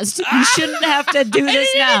past, you shouldn't have to do this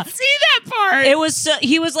now. See that part? It was so,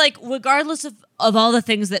 he was like, regardless of all the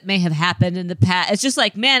things that may have happened in the past, it's just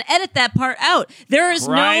like, man, edit that part out. There is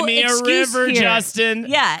Cry no me excuse a river, here. Justin.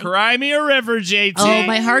 Yeah. Cry me a river, JT. Oh,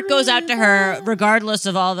 my heart goes out to her, regardless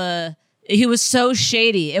of all the. He was so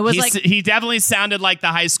shady. It was He definitely sounded like the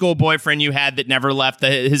high school boyfriend you had that never left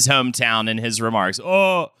his hometown in his remarks.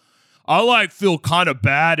 Oh, I feel kind of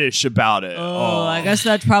baddish about it. Oh, I guess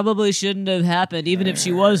that probably shouldn't have happened, even if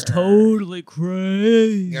she was totally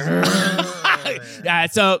crazy.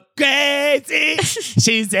 That's so crazy.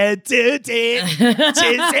 She's in too deep.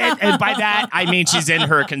 And by that, I mean she's in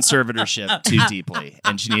her conservatorship too deeply.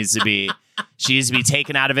 And she needs to be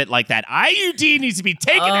taken out of it like that IUD needs to be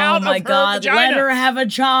taken out of her vagina. Let her have a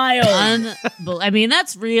child. I mean,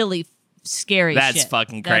 that's really scary shit. That's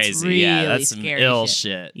fucking crazy. That's really that's some scary ill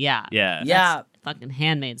shit. Yeah. Yeah. Yeah. Fucking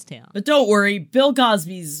Handmaid's Tale. But don't worry, Bill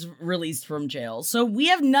Cosby's released from jail, so we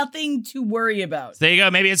have nothing to worry about. There you go.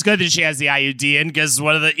 Maybe it's good that she has the IUD in because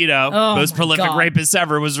one of the, most prolific God. rapists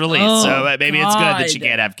ever was released. So maybe it's good that she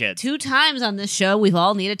can't have kids. 2 times on this show, we've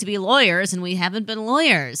all needed to be lawyers, and we haven't been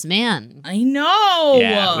lawyers. Man. I know.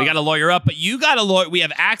 Yeah, we got to lawyer up, but you got a lawyer. We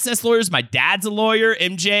have access lawyers. My dad's a lawyer.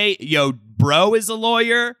 MJ, bro is a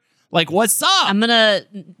lawyer. Like, what's up? I'm going to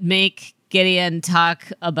make Gideon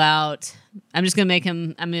talk about. I'm just gonna make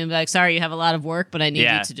him. I'm gonna be like, sorry, you have a lot of work, but I need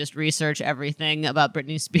you to just research everything about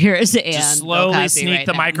Britney Spears and just Bill slowly Cosby sneak right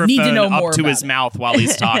the now. microphone more up to about his it. mouth while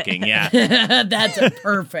he's talking. Yeah. That's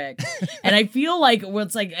perfect. And I feel like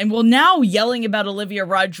what's like, and well, now yelling about Olivia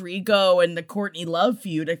Rodrigo and the Courtney Love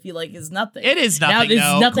feud, I feel like is nothing. It is Now nothing. there's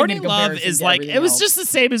No, nothing Courtney in Love comparison is to like everything it was else. just the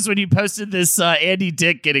same as when you posted this Andy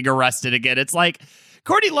Dick getting arrested again. It's like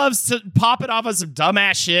Courtney Love's popping off on some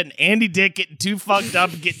dumbass shit, and Andy Dick getting too fucked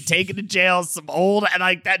up and getting taken to jail. Some old and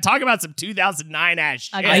like that. Talking about some 2009 ass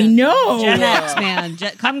shit. I know. Gen X, man.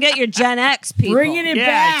 Come get your Gen X people. Bringing it Yeah,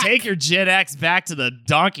 back. take your Gen X back to the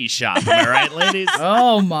donkey shop. Am I right, ladies?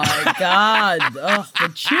 Oh my God. Ugh,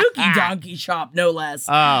 the Chooky Donkey Shop, no less.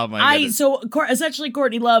 Oh my goodness. Essentially,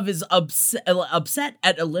 Courtney Love is upset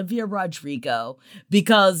at Olivia Rodrigo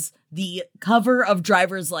because the cover of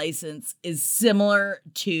Driver's License is similar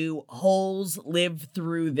to Hole's Live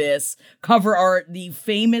Through This cover art, the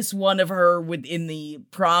famous one of her within the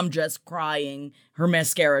prom dress crying, her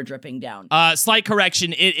mascara dripping down. Slight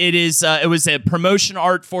correction. It was a promotion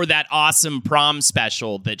art for that awesome prom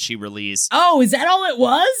special that she released Oh, is that all it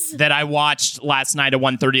was? that I watched last night at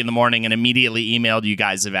 1:30 in the morning and immediately emailed you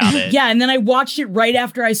guys about it. Yeah, and then I watched it right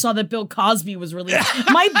after I saw that Bill Cosby was released.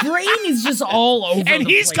 My brain is just all over And the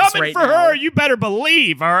he's place coming right for now. her. You better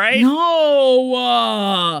believe, all right?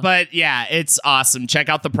 No. But yeah, it's awesome. Check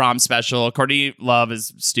out the prom special. Courtney Love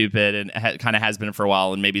is stupid and kind of has been for a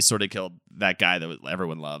while, and maybe sort of killed that guy that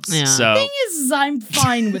everyone loves. Yeah. So thing is, I'm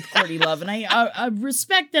fine with Courtney Love, and I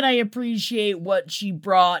respect that. I appreciate what she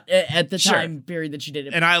brought at the Sure. time period that she did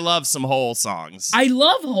it. and I love some whole songs. I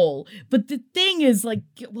love Hole, but the thing is, like,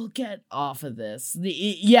 we'll get off of this.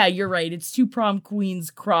 Yeah, you're right. It's two prom queens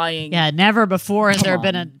crying. Yeah, never before has Come there on,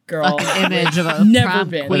 been a girl. fucking image of a Never prom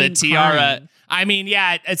been. queen With a tiara. crying. I mean,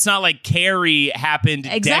 yeah, it's not like Carrie happened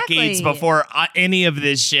Exactly. decades before any of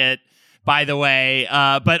this shit, by the way.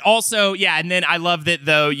 But also, yeah, and then I love that,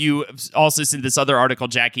 though, you also sent this other article,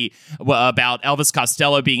 Jackie, about Elvis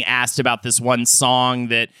Costello being asked about this one song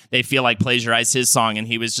that they feel like plagiarized his song, and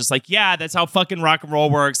he was just like, yeah, that's how fucking rock and roll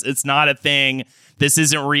works. It's not a thing. This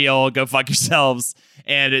isn't real. Go fuck yourselves.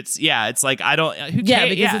 And it's like, I don't, who Yeah, cares?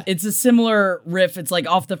 because it's a similar riff. It's like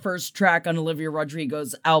off the first track on Olivia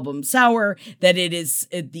Rodrigo's album Sour, that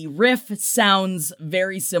the riff sounds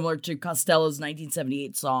very similar to Costello's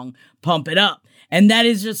 1978 song Pump It Up. And that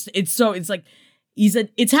is just, it's like, he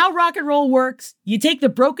said, it's how rock and roll works. You take the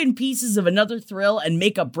broken pieces of another thrill and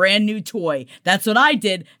make a brand new toy. That's what I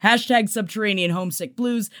did. Hashtag Subterranean Homesick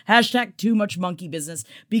Blues. Hashtag Too Much Monkey Business.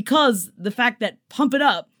 Because the fact that Pump It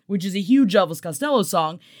Up, which is a huge Elvis Costello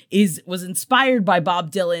song, was inspired by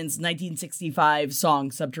Bob Dylan's 1965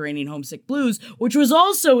 song Subterranean Homesick Blues, which was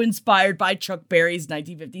also inspired by Chuck Berry's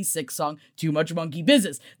 1956 song Too Much Monkey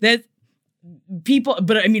Business. That people,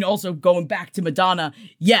 but I mean, also going back to Madonna,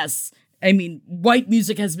 yes, I mean, white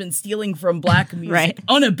music has been stealing from black music Right.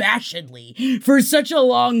 unabashedly for such a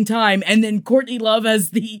long time, and then Courtney Love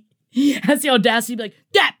has the audacity to be like,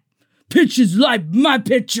 that pitch is like my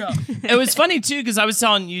picture. It was funny too, because I was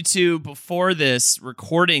telling you two before this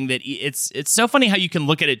recording that it's so funny how you can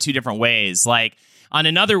look at it two different ways. Like, on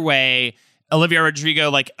another way, Olivia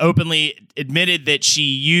Rodrigo like openly admitted that she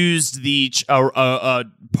used the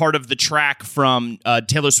part of the track from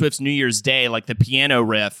Taylor Swift's New Year's Day, like the piano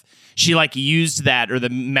riff. She like used that, or the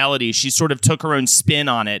melody. She sort of took her own spin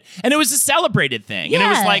on it, and it was a celebrated thing. And it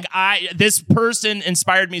was Yeah. like, this person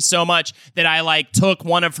inspired me so much that I like took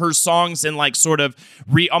one of her songs and like sort of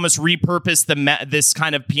almost repurposed this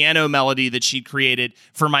kind of piano melody that she created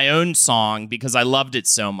for my own song because I loved it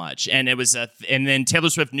so much. And it was and then Taylor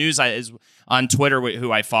Swift News is on Twitter,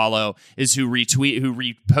 who I follow, is who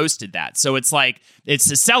reposted that. So it's like,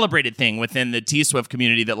 it's a celebrated thing within the T-Swift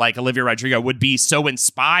community that like Olivia Rodrigo would be so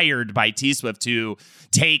inspired by T-Swift to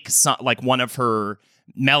take like one of her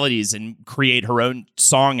melodies and create her own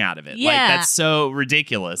song out of it. Like, Yeah. that's so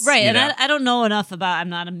ridiculous. Right, you and know? I don't know enough about, I'm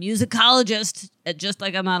not a musicologist, just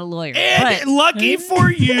like I'm not a lawyer. And but lucky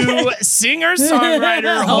for you,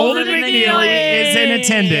 singer-songwriter Holden McNeely is in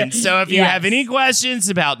attendance. So if you Yes. have any questions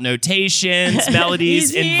about notations,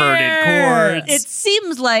 melodies, He's inverted here. chords, it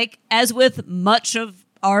seems like, as with much of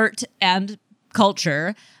art and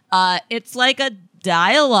culture, it's like a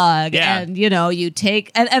dialogue. Yeah. And, you know, you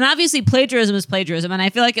take, and obviously plagiarism is plagiarism. And I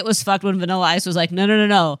feel like it was fucked when Vanilla Ice was like,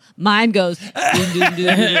 no. Mine goes, dun, dun, dun,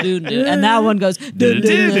 dun, dun, dun, and that one goes, dun, dun,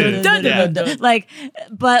 dun, dun, dun, dun. Like,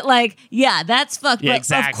 but like, yeah, that's fucked. Yeah, But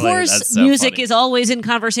exactly. of course, That's so music funny. is always in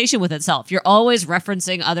conversation with itself. You're always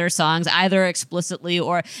referencing other songs, either explicitly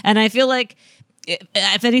or, and I feel like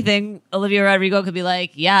if anything, Olivia Rodrigo could be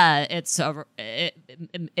like, yeah, it's a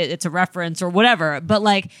reference or whatever. But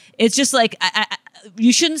like, it's just like,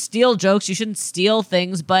 you shouldn't steal jokes. You shouldn't steal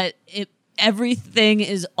things, but everything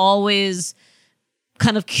is always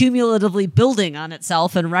kind of cumulatively building on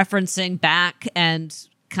itself and referencing back, and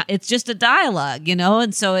it's just a dialogue, you know?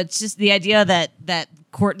 And so it's just the idea that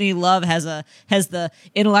Courtney Love has the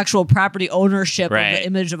intellectual property ownership of the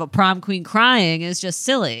image of a prom queen crying is just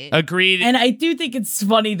silly. Agreed. And I do think it's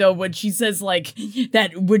funny, though, when she says, like,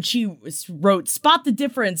 that when she wrote, spot the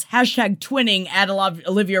difference, #twinning at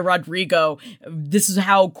Olivia Rodrigo. This is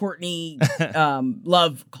how Courtney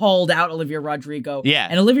Love called out Olivia Rodrigo. Yeah.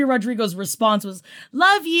 And Olivia Rodrigo's response was,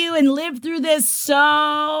 love you and live through this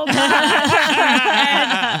so much.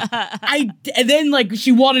 and then, like,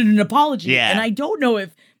 she wanted an apology. Yeah. And I don't know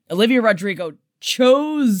if Olivia Rodrigo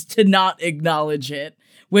chose to not acknowledge it,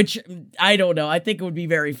 which I don't know. I think it would be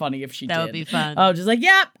very funny if she did. That would be fun. I was just like,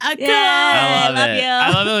 yep, Yeah. I love it. you. I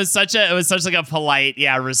love it. It was such like a polite,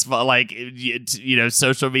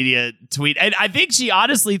 social media tweet. And I think she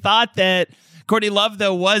honestly thought that Courtney Love,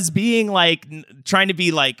 though, was being like trying to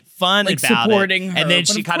be like fun like about supporting it, her, and then but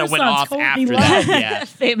she of kind of course went not. off Courtney after Love. that. Yeah.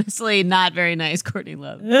 Famously not very nice Courtney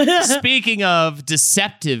Love. Speaking of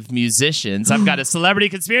deceptive musicians, I've got a celebrity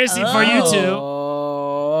conspiracy for you two.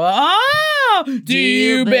 Oh, do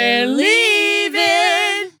you believe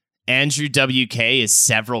it? Andrew WK is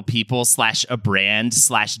several people / a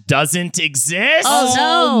 / doesn't exist. Oh,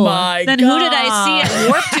 no. Oh, my Then God. who did I see at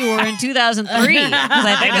Warped Tour in 2003? Because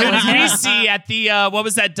I think And it who was did we him. see at the what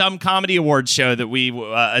was that dumb comedy award show that we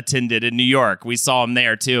attended in New York? We saw him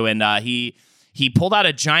there too, and he pulled out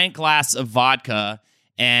a giant glass of vodka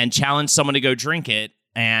and challenged someone to go drink it.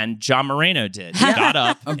 And John Moreno did. He got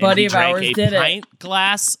up A and buddy he of drank ours a did it. pint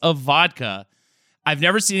glass of vodka. I've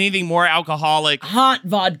never seen anything more alcoholic Hot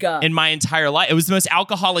vodka. in my entire life. It was the most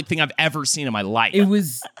alcoholic thing I've ever seen in my life. It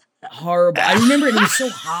was horrible. I remember it was so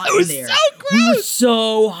hot It was in there. so We were gross.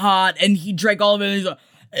 so hot, and he drank all of it, and he's like,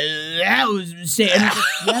 that was a mistake. And I was like,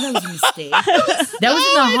 yeah, that was a mistake. That was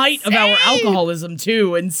in the height of our alcoholism,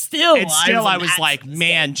 too, and still, I was like,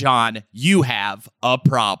 man, John, you have a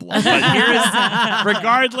problem. But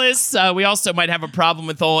regardless, we also might have a problem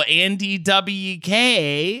with old Andy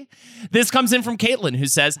WK. This comes in from Caitlin, who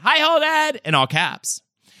says, hi, ho, Dad, in all caps.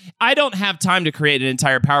 I don't have time to create an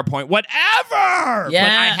entire PowerPoint, whatever. Yes.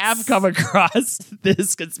 But I have come across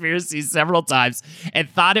this conspiracy several times and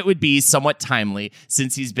thought it would be somewhat timely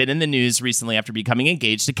since he's been in the news recently after becoming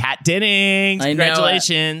engaged to Kat Dennings. I know it.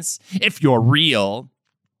 Congratulations. If you're real.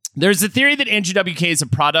 There's a theory that Andrew WK is a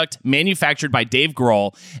product manufactured by Dave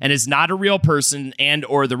Grohl and is not a real person, and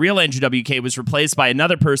or the real Andrew WK was replaced by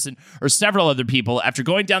another person or several other people. After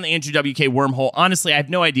going down the Andrew WK wormhole, honestly, I have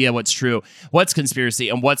no idea what's true, what's conspiracy,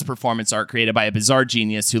 and what's performance art created by a bizarre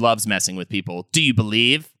genius who loves messing with people. Do you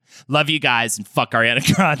believe? Love you guys and fuck Ariana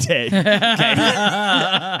Grande.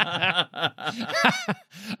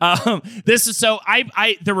 Okay. This is so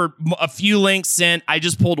I there were a few links sent. I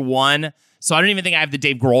just pulled one. So I don't even think I have the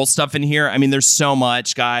Dave Grohl stuff in here. I mean, there's so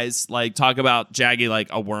much, guys. Like, talk about Jaggy like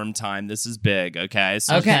a worm time. This is big, okay?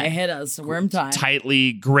 So okay, hit us. Worm time.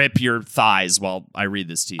 tightly grip your thighs while I read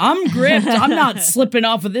this to you. I'm gripped. I'm not slipping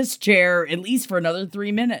off of this chair at least for another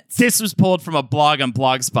 3 minutes. This was pulled from a blog on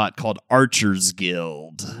Blogspot called Archer's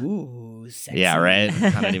Guild. Ooh, sexy. Yeah, right?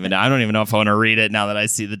 I don't even know if I want to read it now that I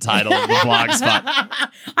see the title of the Blogspot.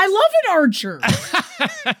 I love an archer.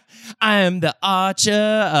 I'm the Archer.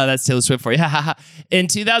 That's Taylor Swift for you. In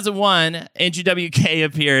 2001, Andrew WK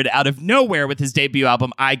appeared out of nowhere with his debut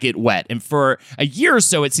album, I Get Wet. And for a year or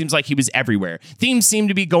so, it seems like he was everywhere. Things seemed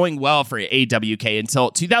to be going well for AWK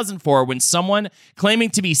until 2004, when someone claiming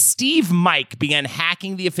to be Steve Mike began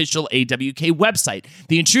hacking the official AWK website.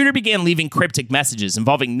 The intruder began leaving cryptic messages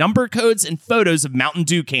involving number codes and photos of Mountain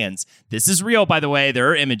Dew cans. This is real, by the way. There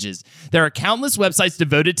are images. There are countless websites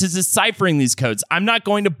devoted to deciphering these codes. I'm not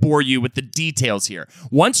going to bore you with the details here.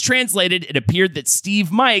 Once translated, it appeared that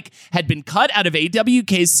Steve Mike had been cut out of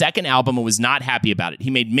AWK's second album and was not happy about it.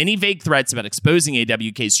 He made many vague threats about exposing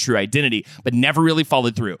AWK's true identity, but never really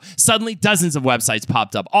followed through. Suddenly, dozens of websites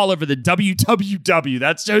popped up all over the www.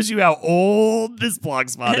 That shows you how old this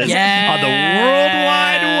blogspot is. Yeah. On the World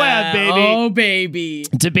Wide Web, baby. Oh, baby.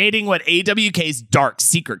 Debating what AWK's dark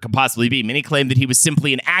secret could possibly be. Many claim that he was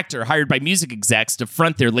simply an actor hired by music execs to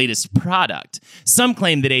front their latest product. Some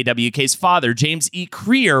claim that WK's father, James E.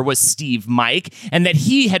 Creer, was Steve Mike, and that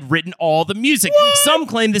he had written all the music. What? Some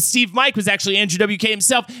claim that Steve Mike was actually Andrew WK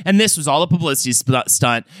himself, and this was all a publicity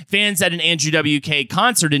stunt. Fans at an Andrew WK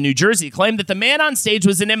concert in New Jersey claimed that the man on stage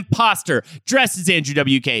was an imposter dressed as Andrew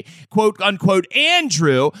WK. Quote unquote,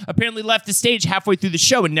 Andrew apparently left the stage halfway through the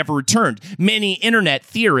show and never returned. Many internet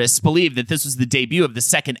theorists believe that this was the debut of the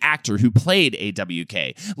second actor who played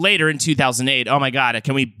AWK. Later in 2008, oh my God,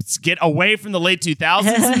 can we get away from the late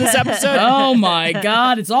 2000s in this episode? Oh my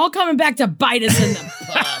God, it's all coming back to bite us in the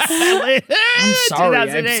butt. I'm sorry, I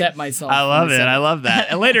upset myself. I love it. I love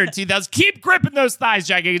that. And later in 2000, keep gripping those thighs,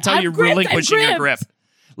 Jackie. I can tell you're relinquishing your grip.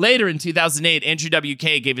 Later in 2008, Andrew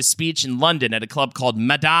WK gave a speech in London at a club called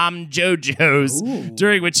Madame Jojo's,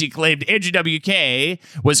 during which he claimed Andrew WK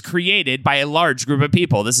was created by a large group of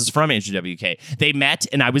people. This is from Andrew WK. They met,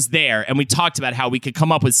 and I was there, and we talked about how we could come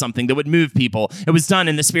up with something that would move people. It was done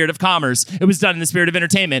in the spirit of commerce. It was done in the spirit of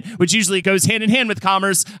entertainment, which usually goes hand in hand with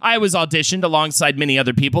commerce. I was auditioned alongside many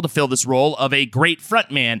other people to fill this role of a great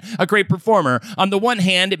frontman, a great performer. On the one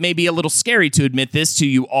hand, it may be a little scary to admit this to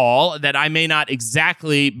you all, that I may not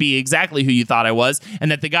be exactly who you thought I was, and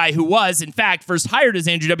that the guy who was, in fact, first hired as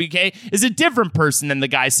Andrew WK is a different person than the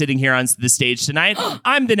guy sitting here on the stage tonight.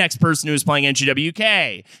 I'm the next person who is playing Andrew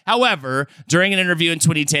WK. However, during an interview in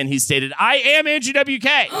 2010, he stated, I am Andrew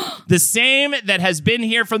WK, the same that has been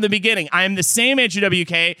here from the beginning. I am the same Andrew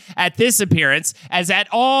WK at this appearance as at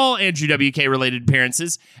all Andrew WK related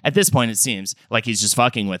appearances. At this point, it seems like he's just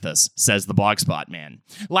fucking with us, says the Blogspot man.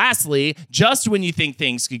 Lastly, just when you think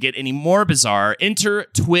things could get any more bizarre, enter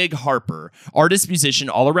Twig Harper, artist, musician,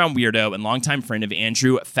 all-around weirdo, and longtime friend of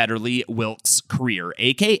Andrew Federley Wilkes' career,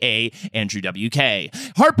 a.k.a. Andrew WK.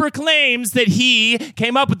 Harper claims that he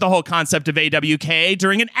came up with the whole concept of AWK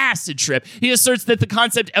during an acid trip. He asserts that the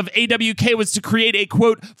concept of AWK was to create a,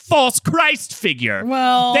 quote, false Christ figure.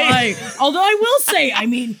 Well, although I will say, I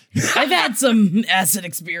mean, I've had some acid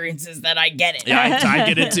experiences that I get it. Yeah, I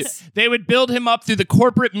get it too. They would build him up through the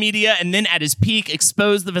corporate media and then at his peak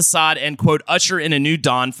expose the facade and, quote, usher in a new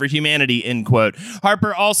dawn for humanity, end quote.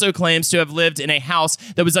 Harper also claims to have lived in a house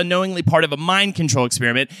that was unknowingly part of a mind control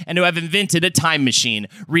experiment and to have invented a time machine.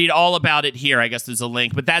 Read all about it here. I guess there's a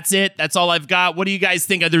link, but that's it. That's all I've got. What do you guys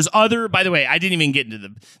think? There's other, by the way, I didn't even get into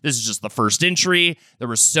this is just the first entry. There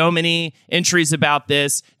were so many entries about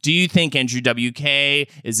this. Do you think Andrew WK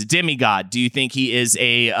is a demigod? Do you think he is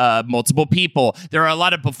a multiple people? There are a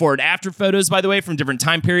lot of before and after photos, by the way, from different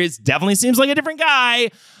time periods. Definitely seems like a different guy.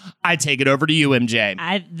 I take it over to you,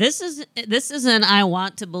 MJ. This is an I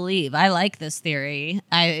want to believe. I like this theory.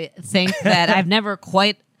 I think that I've never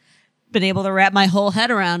quite been able to wrap my whole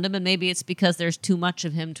head around him, and maybe it's because there's too much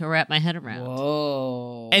of him to wrap my head around.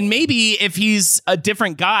 Whoa. And maybe if he's a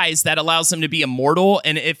different guise, that allows him to be immortal.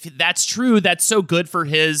 And if that's true, that's so good for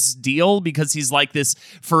his deal because he's like this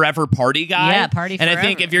forever party guy. Yeah, party forever. And I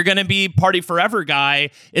think if you're going to be party forever guy,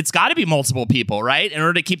 it's got to be multiple people, right? In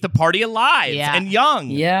order to keep the party alive and young.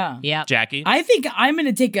 Yeah. Jackie? I think I'm going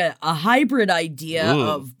to take a hybrid idea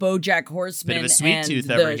of BoJack Horseman Bit of a sweet and tooth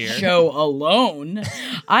the over here. show alone.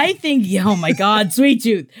 I think, oh my God, Sweet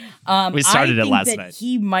Tooth. We started it last night. night.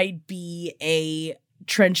 He might be a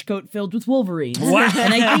trench coat filled with Wolverines. Wow.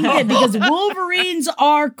 And I think that because Wolverines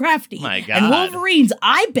are crafty. My God. And Wolverines,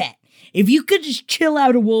 I bet, if you could just chill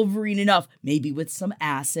out a Wolverine enough, maybe with some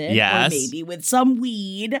acid or maybe with some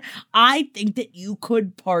weed, I think that you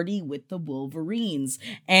could party with the Wolverines.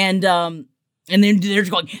 And then they're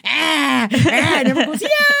just going, and everyone goes, yeah!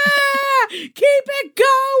 Keep it going!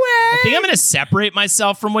 I think I'm going to separate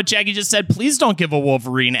myself from what Jackie just said. Please don't give a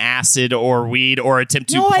Wolverine acid or weed or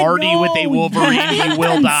attempt to party with a Wolverine. You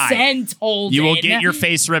will die. You will get your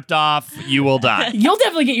face ripped off. You will die. You'll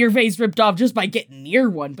definitely get your face ripped off just by getting near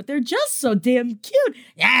one, but they're just so damn cute.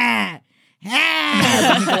 Yeah.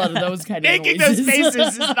 I make a lot of those kind of Making noises. those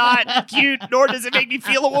faces is not cute, nor does it make me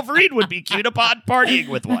feel a Wolverine would be cute upon partying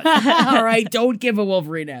with one. All right, don't give a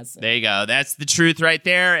Wolverine acid. There you go. That's the truth right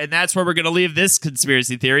there, and that's where we're going to leave this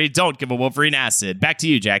conspiracy theory. Don't give a Wolverine acid. Back to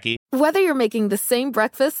you, Jackie. Whether you're making the same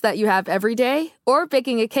breakfast that you have every day or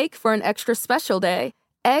baking a cake for an extra special day,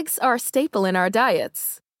 eggs are a staple in our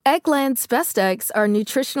diets. Eggland's Best Eggs are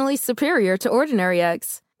nutritionally superior to ordinary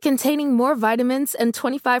eggs, containing more vitamins and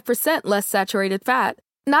 25% less saturated fat.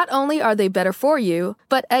 Not only are they better for you,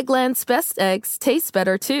 but Eggland's Best Eggs taste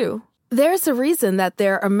better too. There's a reason that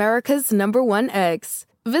they're America's #1 eggs.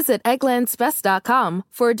 Visit egglandsbest.com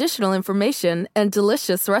for additional information and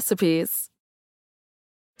delicious recipes.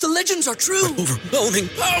 The legends are true. Overwhelming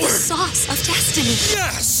power! The sauce of destiny.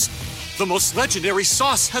 Yes! The most legendary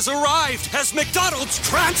sauce has arrived as McDonald's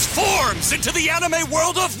transforms into the anime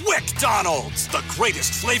world of WickDonald's. The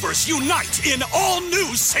greatest flavors unite in all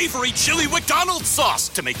new savory chili McDonald's sauce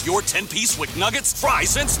to make your 10-piece Wick Nuggets,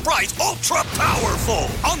 fries, and Sprite ultra-powerful.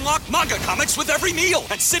 Unlock manga comics with every meal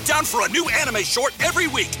and sit down for a new anime short every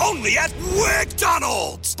week only at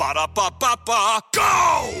WickDonald's. Ba-da-ba-ba-ba,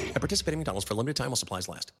 go! At participating McDonald's for a limited time while supplies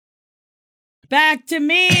last. Back to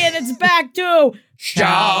me, and it's back to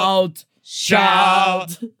shout.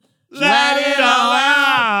 Let it all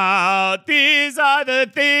out. These are the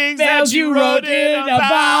things that you wrote in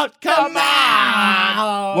about. Come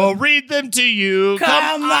on. We'll read them to you.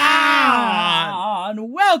 Come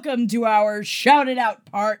on. Welcome to our Shout It Out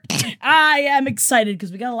part. I am excited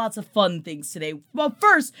because we got lots of fun things today. Well,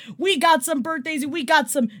 first, we got some birthdays and we got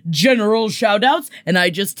some general shout outs, and I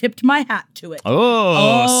just tipped my hat to it.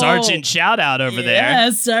 Oh, Sergeant shout out over there.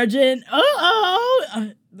 Yes, Sergeant.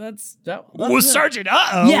 That's Sergeant.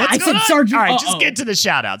 Uh-oh. Yeah, What's I going said on? Sergeant. All right, Uh-oh. just get to the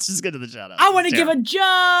shout outs. I want to give a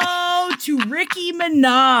Joe to Ricky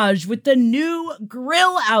Minaj with the new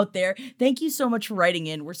grill out there. Thank you so much for writing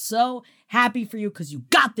in. We're so happy for you because you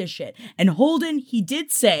got this shit. And Holden, he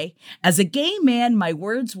did say, as a gay man, my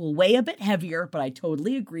words will weigh a bit heavier, but I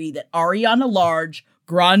totally agree that Ariana Large,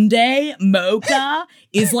 Grande, Mocha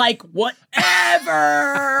is like whatever.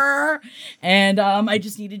 And I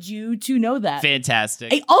just needed you to know that.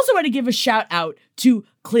 Fantastic. I also want to give a shout out to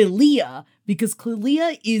Clelia because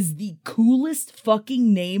Clelia is the coolest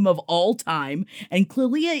fucking name of all time. And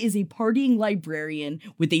Clelia is a partying librarian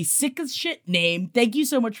with a sick as shit name. Thank you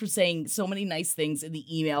so much for saying so many nice things in the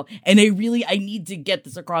email. And I need to get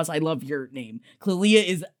this across. I love your name. Clelia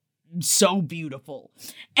is so beautiful.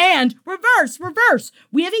 And reverse.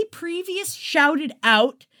 We have a previous shouted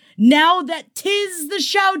out now that 'tis the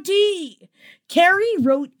shoutee. Carrie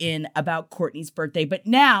wrote in about Courtney's birthday, but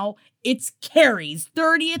now it's Carrie's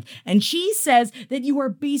 30th, and she says that you are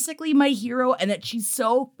basically my hero and that she's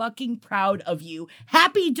so fucking proud of you.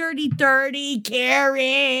 Happy Dirty 30,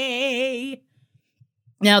 Carrie!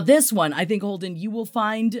 Now, this one, I think, Holden, you will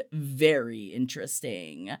find very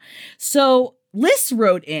interesting. So, Liz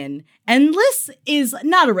wrote in, and Liz is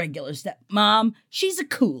not a regular stepmom. She's a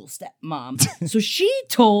cool stepmom. So she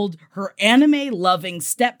told her anime-loving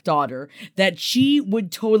stepdaughter that she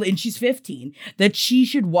would totally, and she's 15, that she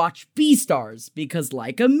should watch Beastars because,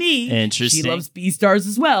 like me, she loves Beastars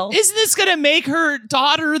as well. Isn't this going to make her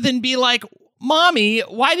daughter then be like, Mommy,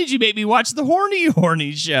 why did you make me watch the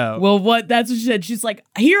horny show? Well, that's what she said. She's like,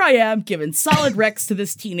 here I am giving solid recs to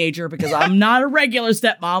this teenager because I'm not a regular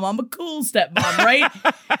stepmom. I'm a cool stepmom, right?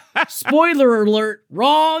 Spoiler alert,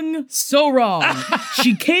 wrong, so wrong.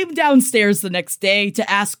 She came downstairs the next day to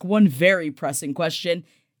ask one very pressing question.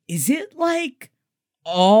 Is it like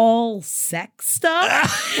all sex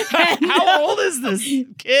stuff? And, how old is this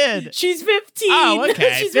kid? She's 15. Oh,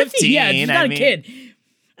 okay. She's 15. Yeah, she's not a kid.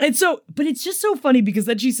 And so, but it's just so funny because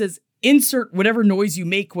then she says, insert whatever noise you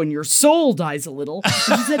make when your soul dies a little. And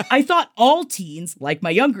she said, I thought all teens, like my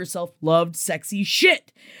younger self, loved sexy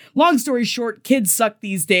shit. Long story short, kids suck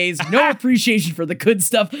these days. No appreciation for the good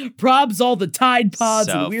stuff. Probs all the Tide Pods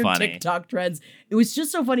and weird TikTok trends. It was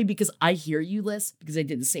just so funny because I hear you, Liz, because I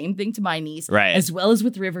did the same thing to my niece, right, as well as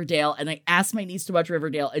with Riverdale. And I asked my niece to watch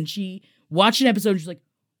Riverdale, and she watched an episode, and she's like,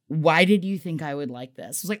 why did you think I would like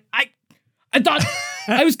this? I was like, I thought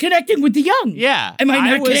I was connecting with the young. Yeah. Am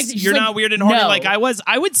I not connecting? You're not weird and horny like I was.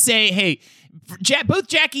 I would say, hey, both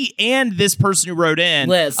Jackie and this person who wrote in,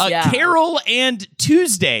 Liz, Carol and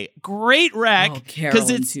Tuesday, great rec. Oh, Carol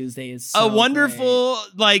and Tuesday is so a wonderful,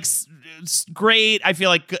 great. I feel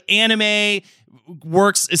like anime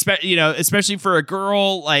works, especially for a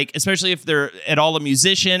girl, especially if they're at all a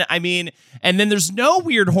musician. I mean, and then there's no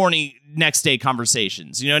weird, horny next day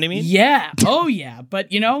conversations. You know what I mean? Yeah. Oh, yeah. But,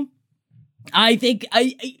 I think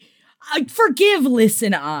I forgive Liz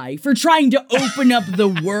and I for trying to open up the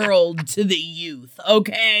world to the youth,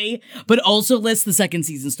 okay? But also, Liz, the second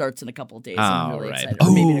season starts in a couple of days. I'm really excited.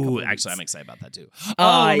 Actually, I'm excited about that too.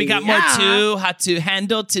 We got more too. How to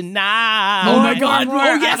handle tonight. Oh my God.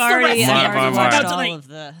 Oh, yes, I've already watched all all of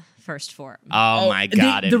the first four. Oh my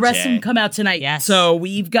God. The rest of them come out tonight. Yes. So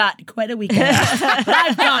we've got quite a weekend.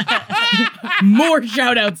 I've got more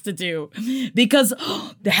shout outs to do because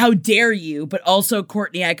how dare you? But also,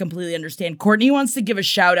 Courtney, I completely understand. Courtney wants to give a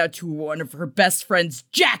shout out to one of her best friends,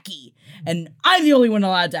 Jackie. And I'm the only one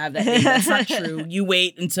allowed to have that name. That's not true. You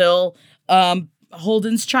wait until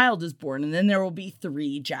Holden's child is born, and then there will be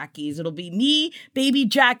 3 Jackies. It'll be me, baby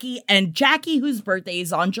Jackie, and Jackie, whose birthday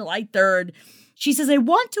is on July 3rd. She says, I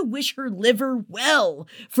want to wish her liver well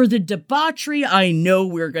for the debauchery I know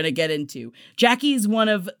we're going to get into. Jackie is one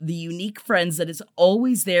of the unique friends that is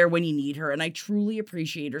always there when you need her, and I truly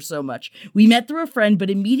appreciate her so much. We met through a friend, but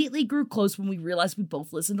immediately grew close when we realized we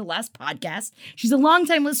both listened to last podcast. She's a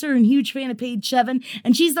longtime listener and huge fan of Page 7,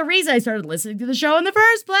 and she's the reason I started listening to the show in the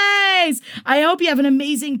first place. I hope you have an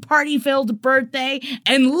amazing party-filled birthday,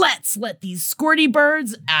 and let's let these squirty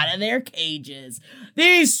birds out of their cages.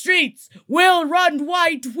 These streets will run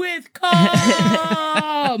white with cum.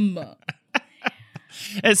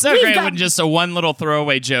 It's so great when just a one little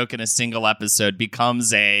throwaway joke in a single episode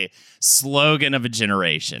becomes a slogan of a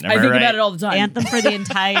generation. I think about it all the time. Anthem for the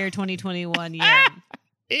entire 2021 year.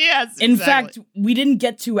 Yes, In fact, we didn't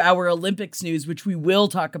get to our Olympics news, which we will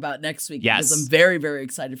talk about next week. Yes. Because I'm very, very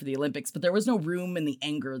excited for the Olympics, but there was no room in the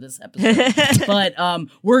anger this episode. But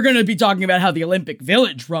we're going to be talking about how the Olympic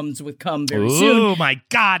Village runs with cum very soon. Oh my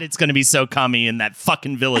God, it's going to be so cummy in that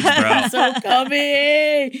fucking village, bro. So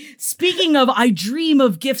cummy. Speaking of, I dream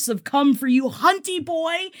of gifts of cum for you, Hunty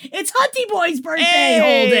Boy. It's Hunty Boy's birthday,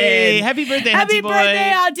 Hey, Holden. happy birthday, Happy Hunty Boy.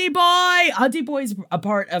 birthday, Hunty Boy. Hunty Boy's a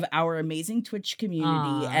part of our amazing Twitch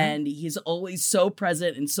community, and he's always so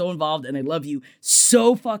present and so involved, and I love you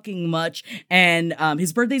so fucking much. And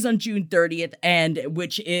his birthday's on June 30th, and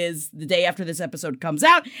which is the day after this episode comes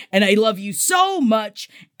out, and I love you so much,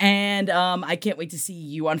 and I can't wait to see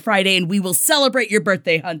you on Friday, and we will celebrate your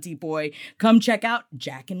birthday, Hunty Boy. Come check out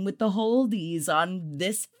Jackin' with the Holdies on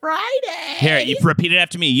this Friday. Here, you repeat it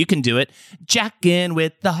after me. You can do it. Jackin'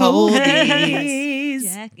 with the Holdies.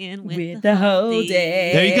 Jackin' with the Holdies.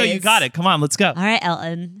 There you go. You got it. Come on, let's go. All right,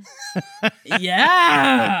 Elton.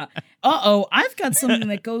 Yeah. Uh-oh, I've got something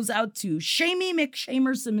that goes out to Shamey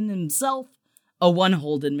McShamerson himself, a one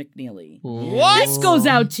Holden McNeely. What? This goes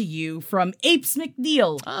out to you from Apes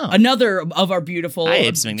McNeil, another of our beautiful Hi,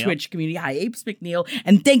 Apes McNeil. Twitch community. Hi, Apes McNeil.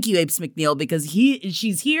 And thank you, Apes McNeil, because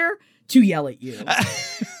she's here to yell at you.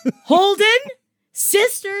 Holden,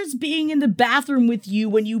 sisters being in the bathroom with you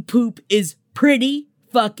when you poop is pretty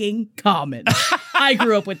fucking common. I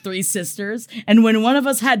grew up with 3 sisters, and when one of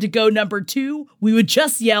us had to go number 2, we would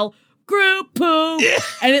just yell, group poop,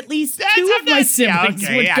 and at least 2 of my siblings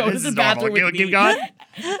would go to the bathroom with me. Keep going.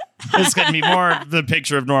 This is going to be more the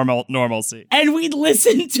picture of normalcy. And we'd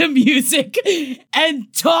listen to music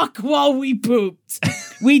and talk while we pooped.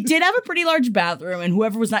 We did have a pretty large bathroom, and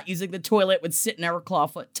whoever was not using the toilet would sit in our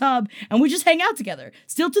clawfoot tub, and we just hang out together.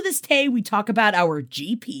 Still to this day, we talk about our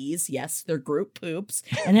GPs, yes, they're group poops,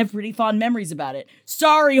 and have pretty fond memories about it.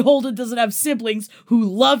 Sorry, Holden doesn't have siblings who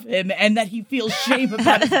love him and that he feels shame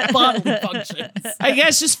about his bodily functions. I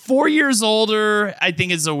guess just 4 years older, I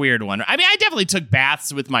think is a weird one. I mean, I definitely took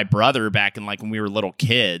baths with my brother back in like when we were little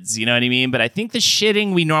kids, you know what I mean? But I think the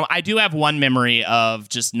shitting I do have one memory of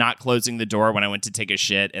just not closing the door when I went to take a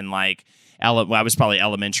shit and like I was probably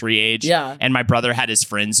elementary age. Yeah. And my brother had his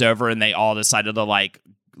friends over and they all decided to like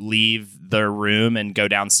leave their room and go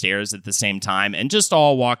downstairs at the same time and just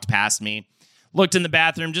all walked past me. Looked in the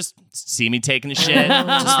bathroom, just see me taking a shit. Just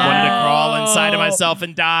wanted to crawl inside of myself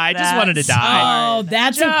and die. Just wanted to die. Oh,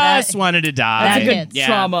 that's Just wanted to die. a good Yeah.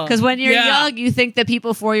 trauma. Because when you're Yeah. young, you think that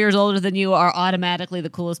people 4 years older than you are automatically the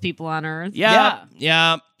coolest people on earth.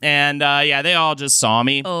 Yeah. And they all just saw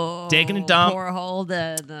me taking a dump. Poor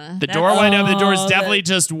Holden. The door went open. The door is definitely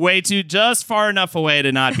just far enough away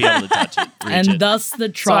to not be able to touch it. And it. thus the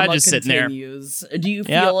trauma just sitting there. continues. Do you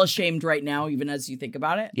Yeah. feel ashamed right now, even as you think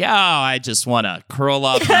about it? Yeah, I just want to curl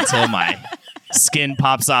up until my skin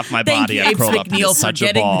pops off my Thank body. you, I Apes curl up into McNeil, for such a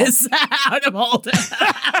getting ball. this out of Holden.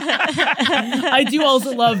 I do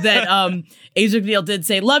also love that Apes McNeil did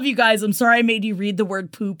say, love you guys. I'm sorry I made you read the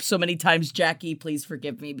word poop so many times. Jackie, please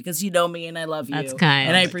forgive me because you know me and I love you. That's kind.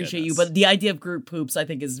 And I Oh my appreciate you. But the idea of group poops, I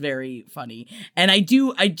think, is very funny. And I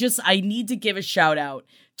need to give a shout out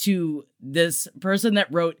to this person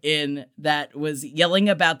that wrote in that was yelling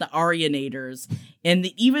about the Arianators.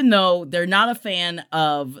 And even though they're not a fan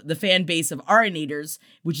of the fan base of Arianators,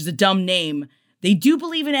 which is a dumb name, they do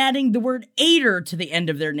believe in adding the word Ader to the end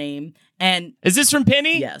of their name. And Is this from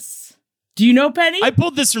Penny? yes. Do you know Penny? I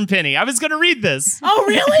pulled this from Penny. I was going to read this. Oh,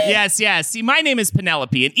 really? Yes. See, my name is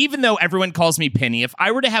Penelope, and even though everyone calls me Penny, if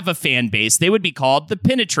I were to have a fan base, they would be called the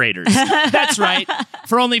Penetrators. That's right.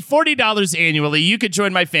 For only $40 annually, you could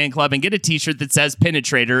join my fan club and get a t-shirt that says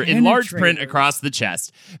Penetrator in large print Penetrators. across the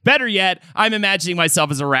chest. Better yet, I'm imagining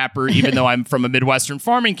myself as a rapper, even though I'm from a Midwestern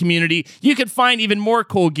farming community. You could find even more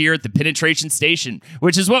cool gear at the Penetration Station,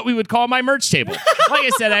 which is what we would call my merch table. Like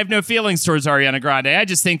I said, I have no feelings towards Ariana Grande. I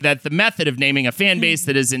just think that the method of naming a fan base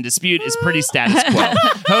that is in dispute is pretty status quo.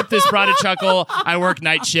 Hope this brought a chuckle. I work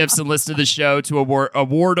night shifts and listen to the show to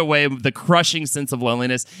award away the crushing sense of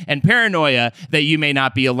loneliness and paranoia that you may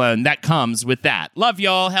not be alone. That comes with that. Love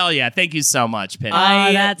y'all. Hell yeah. Thank you so much, Penny.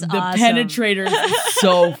 That's the awesome. Penetrators is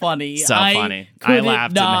so funny. So funny. I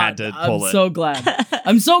laughed and had to pull it. I'm so glad.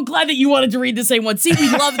 I'm so glad that you wanted to read the same one. See, we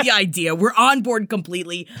love the idea. We're on board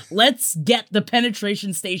completely. Let's get the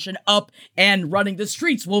penetration station up and running. The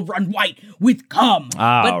streets will run white with cum.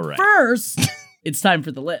 But right. first, it's time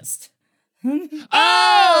for the list.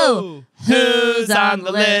 Oh! Who's on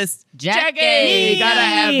the list? Jackie! Gotta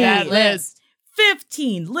have that list.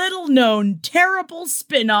 15 little-known terrible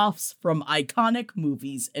spin-offs from iconic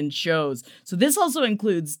movies and shows. So this also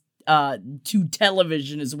includes to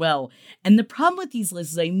television as well. And the problem with these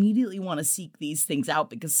lists is I immediately want to seek these things out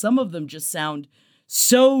because some of them just sound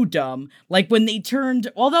so dumb. Like when they turned,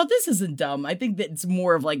 although this isn't dumb, I think that it's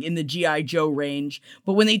more of like in the G.I. Joe range,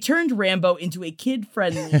 but when they turned Rambo into a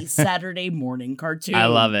kid-friendly Saturday morning cartoon. I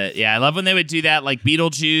love it. Yeah, I love when they would do that, like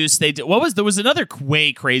Beetlejuice. There was another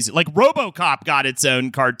way crazy, like RoboCop got its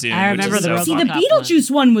own cartoon. I remember which is the so See, the funny. Beetlejuice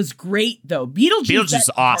one was great, though. Beetlejuice is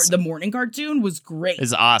awesome. The morning cartoon was great.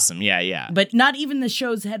 It's awesome. Yeah. But not even the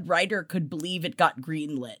show's head writer could believe it got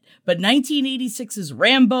greenlit. But 1986's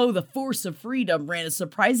Rambo, The Force of Freedom ran a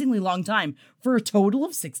surprisingly long time for a total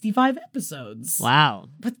of 65 episodes. Wow.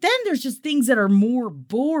 But then there's just things that are more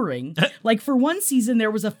boring. Like for one season,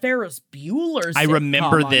 there was a Ferris Bueller I sitcom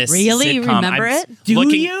remember on- this. Really? You sitcom. remember I'm it? Do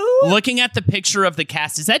looking, you? Looking at the picture of the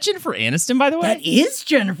cast, is that Jennifer Aniston, by the way? That is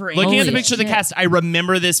Jennifer Aniston. Looking at the Holy picture of the shit. cast, I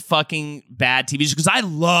remember this fucking bad TV show because I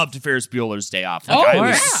loved Ferris Bueller's Day Off. Like, Oh, I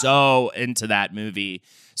was yeah. so into that movie.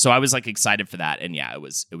 So I was like excited for that. And yeah, it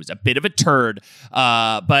was a bit of a turd.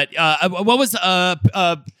 But what was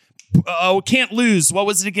Can't Lose. What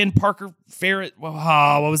was it again? Parker Ferret. What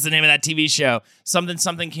was the name of that TV show?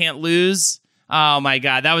 Something Can't Lose. Oh my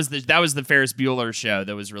God, that was the Ferris Bueller show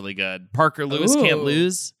that was really good. Parker Lewis Can't Ooh.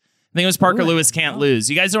 Lose. I think it was Parker Lewis Can't Lose.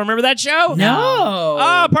 You guys don't remember that show? No.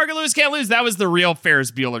 Oh, Parker Lewis Can't Lose. That was the real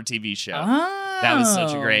Ferris Bueller TV show. Oh. That was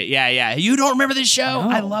such a great. Yeah. You don't remember this show? No.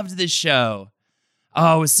 I loved this show.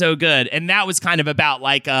 Oh, it was so good. And that was kind of about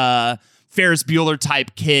like a Ferris Bueller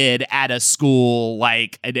type kid at a school.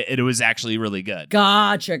 Like it was actually really good.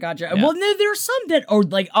 Gotcha. Yeah. Well, no, there are some that are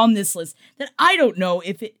like on this list that I don't know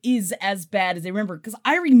if it is as bad as I remember, because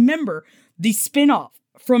I remember the spinoff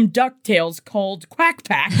from DuckTales called Quack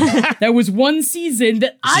Pack. That was one season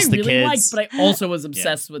that I just the really kids. liked, but I also was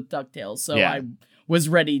obsessed with DuckTales, so Yeah. I was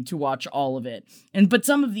ready to watch all of it. But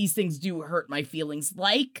some of these things do hurt my feelings,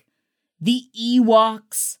 like the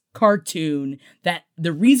Ewoks cartoon. That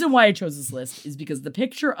the reason why I chose this list is because the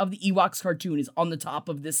picture of the Ewoks cartoon is on the top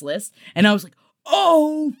of this list, and I was like,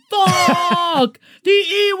 oh fuck, the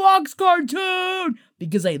Ewoks cartoon,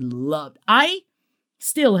 because I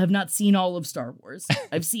still have not seen all of Star Wars.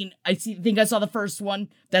 I think I saw the first one.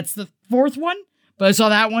 That's the fourth one, but I saw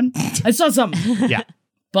that one. I saw something. Yeah.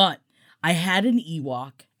 But I had an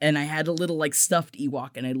Ewok, and I had a little like stuffed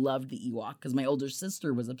Ewok, and I loved the Ewok because my older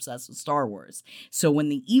sister was obsessed with Star Wars. So when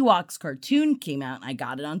the Ewoks cartoon came out, I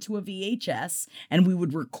got it onto a VHS, and we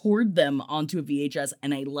would record them onto a VHS,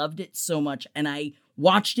 and I loved it so much, and I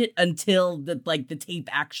watched it until the tape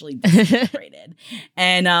actually disintegrated.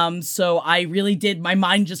 And so I really did, my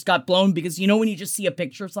mind just got blown, because you know when you just see a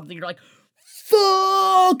picture of something, you're like,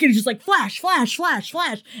 fuck, and it's just like flash, flash, flash,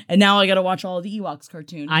 flash. And now I gotta watch all of the Ewoks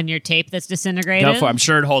cartoon. On your tape that's disintegrated? Go for it. I'm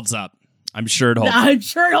sure it holds up. I'm sure it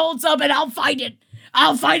holds up, and I'll find it.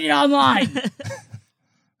 I'll find it online.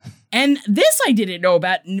 And this I didn't know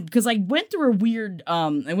about, because I went through a weird,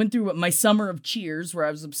 I went through my summer of Cheers, where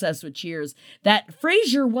I was obsessed with Cheers, that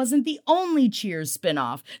Frasier wasn't the only Cheers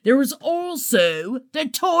spinoff. There was also the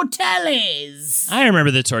Tortellis. I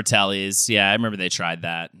remember the Tortellis. Yeah, I remember they tried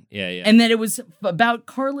that. Yeah. And then it was about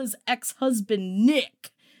Carla's ex-husband,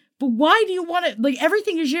 Nick. But why do you want to, like,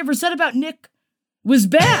 everything she ever said about Nick was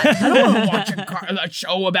bad. I don't want to watch a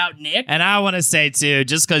show about Nick. And I want to say, too,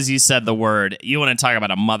 just because you said the word, you want to talk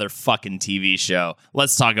about a motherfucking TV show.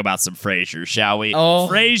 Let's talk about some Frasier, shall we? Oh.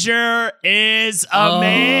 Frasier is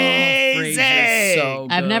amazing. Frasier's so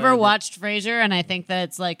I've good. never watched Frasier, and I think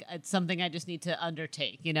that it's something I just need to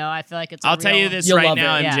undertake. You know, I feel like it's. I'll tell you this You'll right love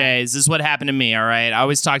now, it. MJ. Yeah. This is what happened to me, all right? I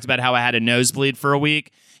always talked about how I had a nosebleed for a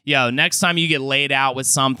week. Yo, next time you get laid out with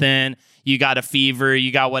something, you got a fever,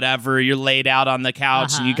 you got whatever, you're laid out on the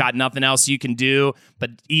couch and you got nothing else you can do but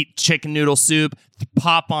eat chicken noodle soup,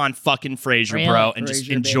 pop on fucking Frasier, Really? bro, and just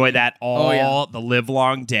Frasier, enjoy baby. that all the live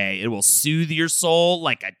long day. It will soothe your soul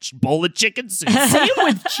like a bowl of chicken soup. Same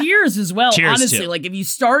with Cheers as well. Cheers, honestly, too. like if you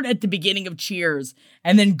start at the beginning of Cheers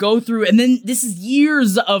and then go through, and then this is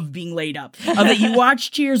years of being laid up. That you watch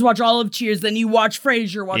Cheers, watch all of Cheers, then you watch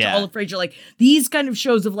Frasier, watch Yeah. all of Frasier. Like these kind of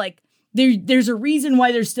shows of like there's a reason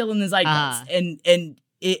why they're still in the zeitgeist, and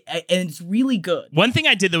it's really good. One thing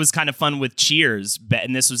I did that was kind of fun with Cheers,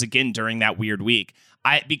 and this was again during that weird week,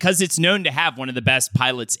 because it's known to have one of the best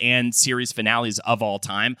pilots and series finales of all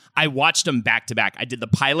time, I watched them back to back. I did the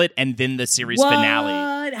pilot and then the series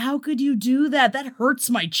finale. How could you do that? That hurts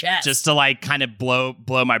my chest. Just to like kind of blow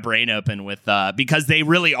my brain open with because they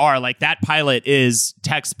really are like that pilot is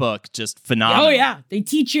textbook just phenomenal. Oh yeah, they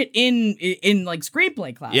teach it in like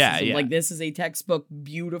screenplay classes. Yeah, of, yeah. Like this is a textbook,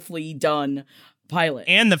 beautifully done pilot.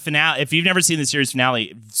 And the finale, if you've never seen the series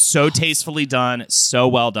finale, so tastefully done, so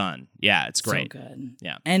well done. Yeah, it's great. So good.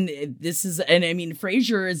 Yeah. And I mean,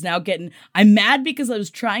 Frasier is now getting, I'm mad because I was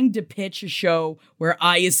trying to pitch a show where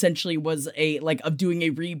I essentially was doing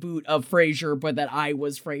a reboot of Frasier, but that I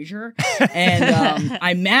was Frasier. And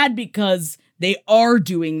I'm mad because they are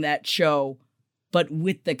doing that show, but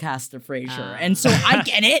with the cast of Frasier. And so I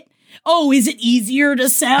get it. Oh, is it easier to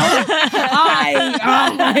sell?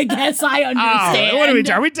 I guess I understand. Oh, what are we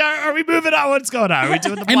doing? Are we moving on? What's going on? Are we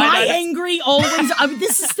doing the Am blind I item? angry always? I mean,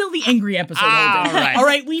 this is still the angry episode. All Holden. right. All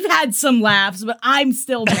right, we've had some laughs, but I'm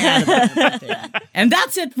still mad about everything. And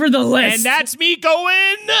that's it for the list. And that's me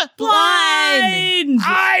going blind.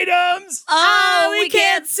 items. Oh, we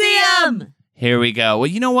can't see them. Here we go. Well,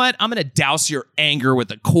 you know what? I'm going to douse your anger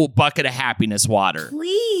with a cool bucket of happiness water.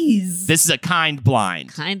 Please. This is a kind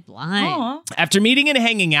blind. Kind blind. Aw. After meeting and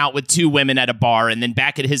hanging out with two women at a bar and then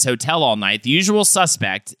back at his hotel all night, the usual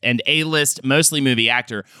suspect and A-list, mostly movie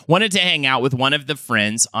actor, wanted to hang out with one of the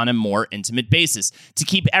friends on a more intimate basis. To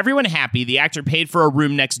keep everyone happy, the actor paid for a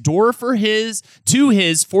room next door for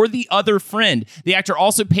the other friend. The actor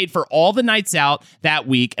also paid for all the nights out that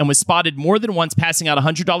week and was spotted more than once passing out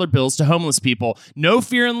 $100 bills to homeless people. No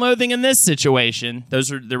fear and loathing in this situation.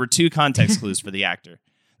 There were two context clues for the actor.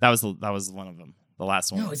 That was one of them. The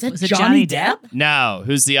last one. No, is that Was it Johnny Johnny Depp? No,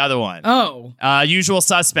 who's the other one? Oh. Usual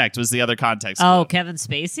Suspect was the other context. Oh, clue. Kevin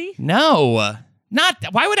Spacey? No, not.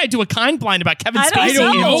 Why would I do a kind blind about Kevin Spacey? I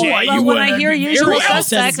don't know. MJ? Well, when I hear Usual Everyone else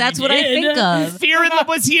Suspect, says that's he what I did. think of. Fear and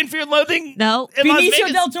was he in Fear and Loathing? No. In Las Benicio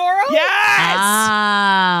Vegas? del Toro? Yes.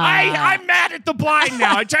 Ah. I'm mad at the blind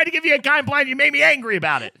now. I tried to give you a kind blind. You made me angry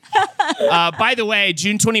about it. By the way,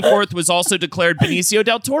 June 24th was also declared Benicio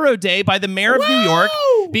del Toro Day by the mayor of New York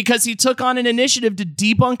because he took on an initiative to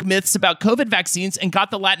debunk myths about COVID vaccines and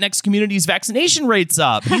got the Latinx community's vaccination rates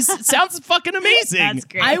up. He sounds fucking amazing. That's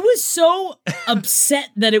great. I was so upset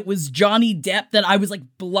that it was Johnny Depp that I was like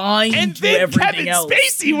blind And to then everything Kevin else.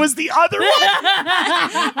 Spacey was the other one.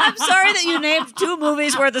 I'm sorry that you named two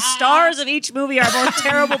movies where the stars of each movie are both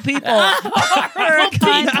terrible people. For a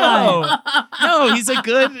kind blind. No, he's a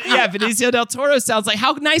good. Yeah, Benicio del Toro sounds like,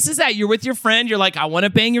 how nice is that? You're with your friend. You're like, I want to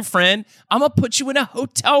bang your friend. I'm going to put you in a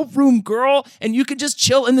hotel room, girl. And you can just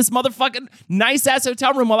chill in this motherfucking nice ass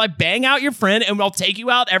hotel room while I bang out your friend and I'll take you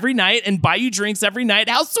out every night and buy you drinks every night.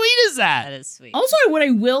 How sweet is that? That is sweet. Also, what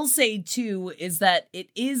I will say too is that it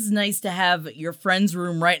is nice to have your friend's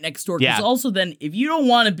room right next door. Because Yeah. also then, if you don't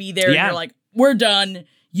want to be there, Yeah. you're like, we're done.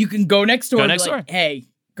 You can go next door. Go and next be like, door. hey,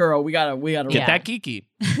 girl, we gotta Get run. that geeky.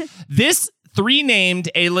 This 3-named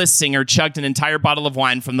A-list singer chugged an entire bottle of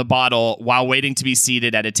wine from the bottle while waiting to be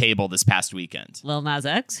seated at a table this past weekend. Lil Nas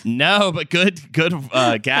X? No, but good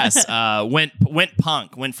guess. Went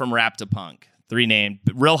punk. Went from rap to punk. 3-named,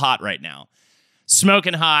 real hot right now.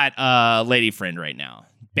 Smoking hot lady friend right now.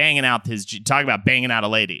 Banging out talk about banging out a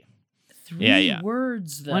lady. Three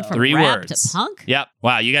words, though. Went from 3 rap words. to punk? Yep.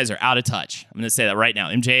 Wow, you guys are out of touch. I'm going to say that right now.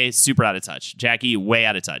 MJ, super out of touch. Jackie, way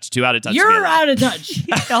out of touch. 2 out of touch. You're together. out of touch.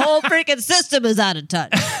 The whole freaking system is out of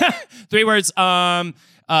touch. 3 words. The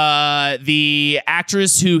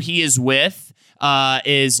actress who he is with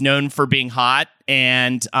is known for being hot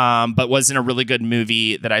and but was in a really good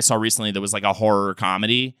movie that I saw recently that was like a horror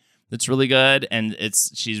comedy that's really good, and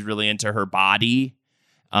she's really into her body.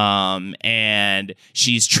 And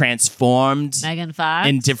she's transformed Megan Fox?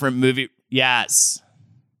 in different movie. Yes.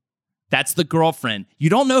 That's the girlfriend. You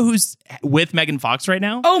don't know who's with Megan Fox right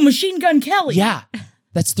now? Oh, Machine Gun Kelly. Yeah.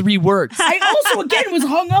 That's 3 words. I also again was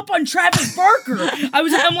hung up on Travis Barker.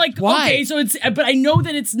 I'm like, Why? okay, so it's, but I know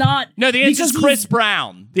that it's not. No, the answer is because Chris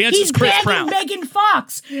Brown. The answer He's is Chris bagging Brown. Megan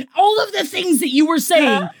Fox. All of the things that you were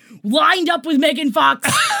saying lined up with Megan Fox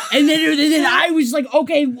And then I was like,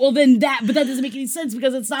 okay, well then but that doesn't make any sense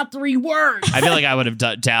because it's not 3 words. I feel like I would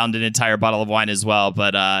have downed an entire bottle of wine as well,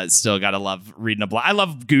 but still gotta love reading a blind. I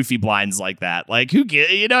love goofy blinds like that. Like, who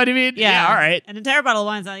get, you know what I mean? Yeah. All right. An entire bottle of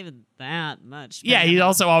wine's not even that much. Yeah, he's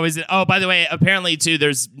also always. Oh, by the way, apparently too,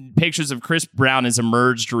 there's pictures of Chris Brown has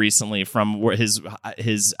emerged recently from his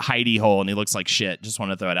hidey hole, and he looks like shit. Just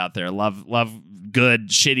want to throw it out there. Love good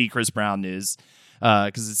shitty Chris Brown news,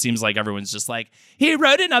 because it seems like everyone's just like, he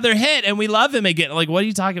wrote another hit and we love him again. Like, what are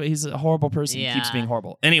you talking about? He's a horrible person. He keeps being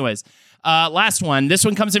horrible. Anyways, last one. This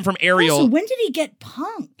one comes in from Ariel. Also, when did he get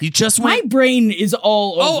punked? He just went. My brain is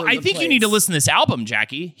all over. I think you need to listen to this album,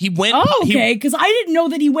 Jackie. He went. Oh, okay, because I didn't know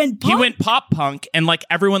that he went punk. He went pop punk, and like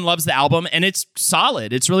everyone loves the album, and it's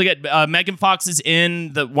solid. It's really good. Megan Fox is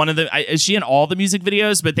in is she in all the music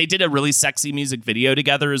videos? But they did a really sexy music video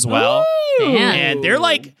together as well. Ooh. And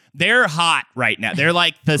they're hot right now. They're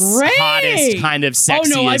like the hottest kind of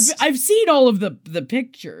sexiest. Oh no, I've seen all of the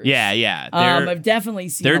pictures. Yeah. I've definitely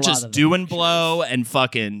seen. They're a lot just of doing pictures. blow and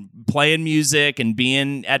fucking playing music and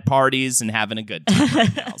being at parties and having a good time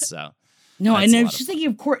right now. So. No, That's and a I lot was just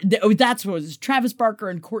thinking of that's what it was, Travis Barker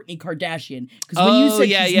and Kourtney Kardashian. Because when you said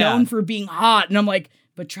she's known for being hot, and I'm like,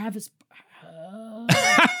 but Travis.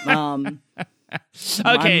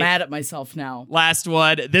 Okay. I'm mad at myself now. Last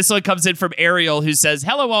one. This one comes in from Ariel, who says,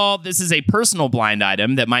 "Hello all. This is a personal blind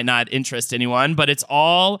item that might not interest anyone, but it's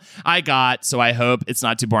all I got, so I hope it's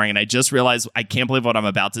not too boring." And I just realized I can't believe what I'm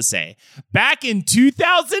about to say. Back in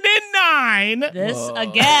 2009. This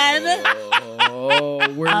again. Oh,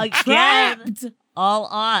 we're Again. trapped. All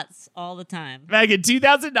aughts, all the time. Back in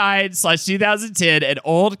 2009/2010, an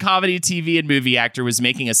old comedy TV and movie actor was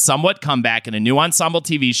making a somewhat comeback in a new ensemble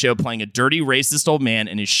TV show, playing a dirty, racist old man,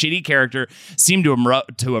 and his shitty character seemed to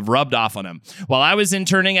have rubbed off on him. While I was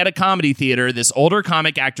interning at a comedy theater, this older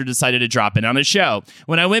comic actor decided to drop in on a show.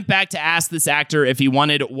 When I went back to ask this actor if he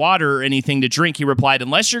wanted water or anything to drink, he replied,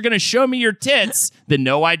 "Unless you're going to show me your tits, then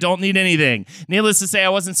no, I don't need anything." Needless to say, I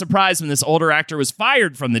wasn't surprised when this older actor was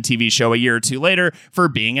fired from the TV show a year or two later for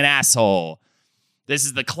being an asshole. This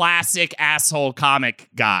is the classic asshole comic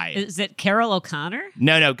guy. Is it Carol O'Connor?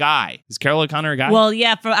 No, guy. Is Carol O'Connor a guy? Well,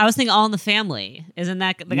 yeah. I was thinking All in the Family. Isn't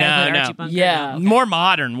that the guy who played Archie Bunker? Yeah. No. more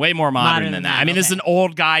modern, way more modern than that. I mean, this is okay. an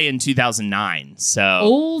old guy in 2009. So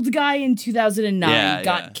Old guy in 2009 Yeah,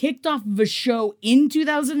 got yeah. kicked off of a show in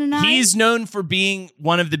 2009. he's known for being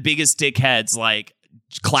one of the biggest dickheads, like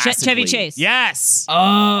classically. Chevy Chase. Yes.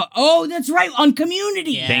 Oh, that's right, on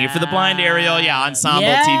Community. Yeah. Thank you for the blind, Ariel. Yeah, ensemble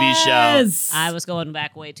Yes. TV show. I was going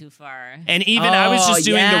back way too far. And even I was just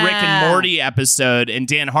doing the Rick yeah. and Morty episode, and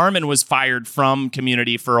Dan Harmon was fired from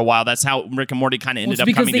Community for a while. That's how Rick and Morty kind of ended up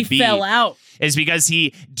because coming they to be. fell out. Is because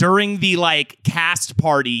he, during the like cast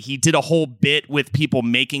party, he did a whole bit with people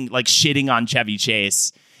making like shitting on Chevy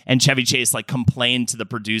Chase. And Chevy Chase like complained to the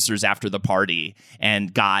producers after the party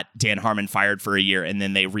and got Dan Harmon fired for a year. And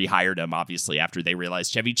then they rehired him, obviously, after they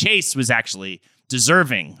realized Chevy Chase was actually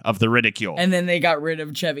deserving of the ridicule. And then they got rid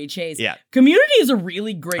of Chevy Chase. Yeah. Community is a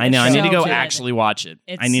really great I know. show. I need to go good. actually watch it.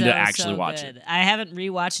 It's I need to so, actually so watch good. it. I haven't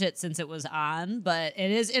rewatched it since it was on, but it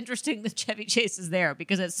is interesting that Chevy Chase is there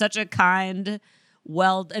because it's such a kind,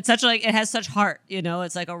 it's such like it has such heart. You know,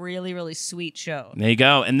 it's like a really, really sweet show. There you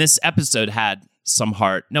go. And this episode had some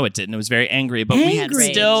heart. No, it didn't. It was very angry, but we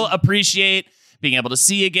Angry. still appreciate being able to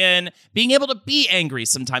see again, being able to be angry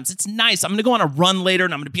sometimes. It's nice. I'm going to go on a run later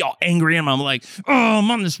and I'm going to be all angry and I'm like, oh, I'm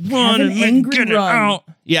on this run an and angry get it run. out.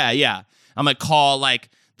 Yeah. I'm going to call like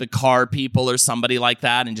the car people or somebody like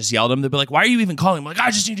that and just yell at them. They'll be like, why are you even calling? I'm like, I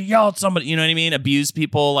just need to yell at somebody. You know what I mean? Abuse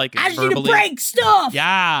people like I just verbally. need to break stuff.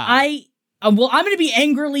 Yeah. I'm going to be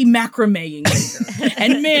angrily macrameing later.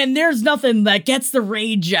 And man, there's nothing that gets the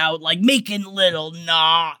rage out like making little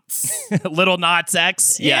knots. Little Knots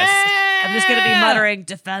X. Yes. I'm just gonna be muttering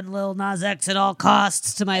 "defend Lil Nas X at all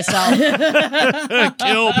costs" to myself.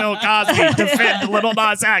 Kill Bill Cosby, defend Little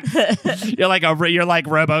Nas X. You're like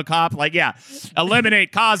RoboCop. Like, yeah,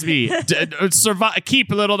 eliminate Cosby,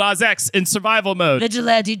 keep Little Nas X in survival mode.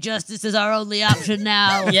 Vigilante justice is our only option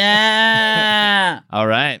now. Yeah. All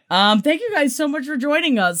right. Thank you guys so much for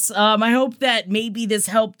joining us. I hope that maybe this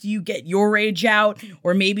helped you get your rage out,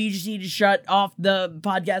 or maybe you just need to shut off the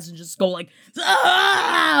podcast and just go like,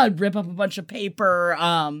 rip up a bunch of paper.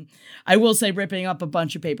 I will say ripping up a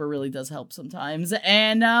bunch of paper really does help sometimes.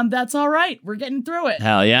 And that's all right. We're getting through it.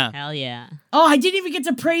 Hell yeah. Hell yeah. Oh, I didn't even get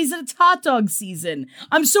to praise that it's hot dog season.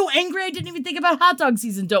 I'm so angry I didn't even think about hot dog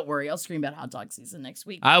season. Don't worry, I'll scream about hot dog season next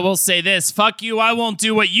week. I will say this, fuck you, I won't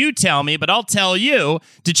do what you tell me, but I'll tell you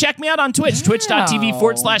to check me out on Twitch,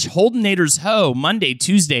 twitch.tv/HoldenatorsHo, Monday,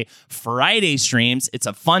 Tuesday, Friday streams. It's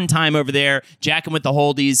a fun time over there, jacking with the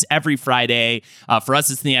Holdies every Friday. For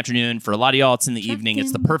us, it's in the afternoon. For a lot of y'all, it's in the evening.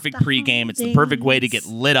 It's the perfect pregame. It's the perfect way to get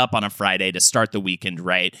lit up on a Friday to start the weekend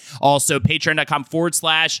right. Also,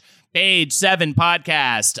 patreon.com/Page 7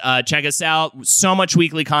 podcast. Check us out. So much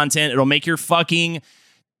weekly content. It'll make your fucking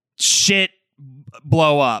shit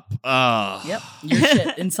blow up. Yep. Your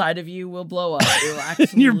shit inside of you will blow up. It will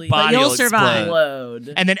actually your body will survive.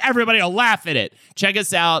 explode. And then everybody will laugh at it. Check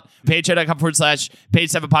us out. Patreon.com/Page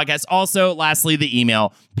 7 podcast. Also, lastly, the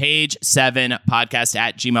email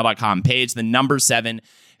page7podcast@gmail.com. Page, the number 7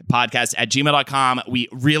 podcast@gmail.com. We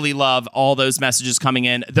really love all those messages coming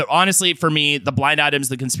in. Honestly, for me, the blind items,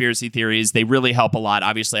 the conspiracy theories, they really help a lot.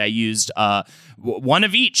 Obviously, I used one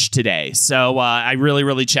of each today. So I really,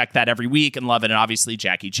 really check that every week and love it. And obviously,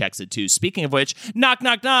 Jackie checks it too. Speaking of which, knock,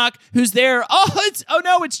 knock, knock. Who's there? Oh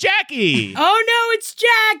no, it's Jackie. Oh no, it's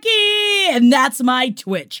Jackie. And that's my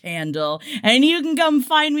Twitch handle. And you can come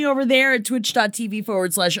find me over there at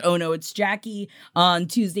twitch.tv/oh no, it's Jackie. On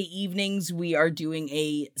Tuesday evenings, we are doing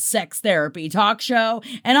a sex therapy talk show.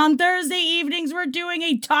 And on Thursday evenings, we're doing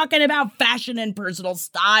a talking about fashion and personal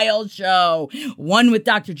style show. One with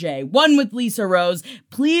Dr. J, one with Lisa Rose.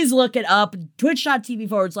 Please look it up.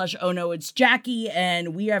 Twitch.tv/oh no, it's Jackie.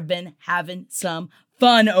 And we have been having some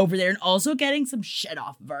fun over there and also getting some shit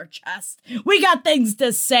off of our chest. We got things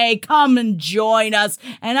to say. Come and join us.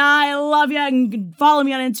 And I love you. You can follow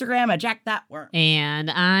me on Instagram at JackThatWorm. And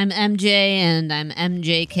I'm MJ, and I'm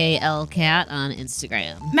MJKLCat on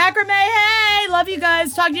Instagram. Macrame, hey! Love you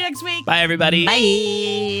guys. Talk to you next week. Bye, everybody.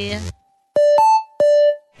 Bye.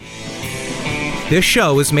 This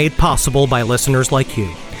show is made possible by listeners like you.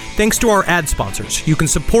 Thanks to our ad sponsors, you can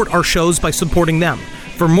support our shows by supporting them.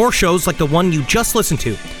 For more shows like the one you just listened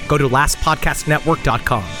to, go to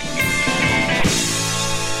lastpodcastnetwork.com.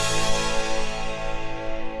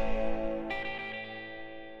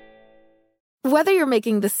 Whether you're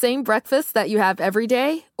making the same breakfast that you have every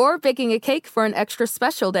day or baking a cake for an extra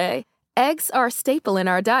special day, eggs are a staple in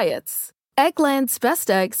our diets. Eggland's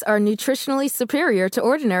best eggs are nutritionally superior to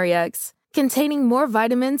ordinary eggs, containing more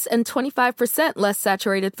vitamins and 25% less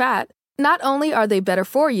saturated fat. Not only are they better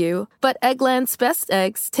for you, but Eggland's best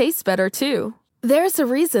eggs taste better too. There's a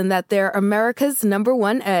reason that they're America's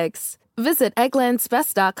 #1 eggs. Visit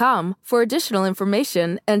egglandsbest.com for additional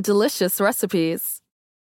information and delicious recipes.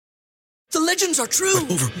 The legends are true.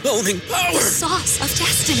 Overwhelming power! The sauce of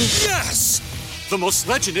destiny. Yes! The most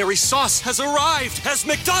legendary sauce has arrived as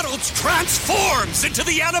McDonald's transforms into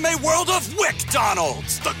the anime world of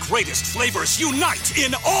WickDonald's. The greatest flavors unite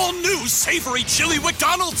in all new savory chili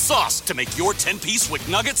McDonald's sauce to make your 10-piece Wick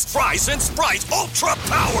Nuggets, fries, and Sprite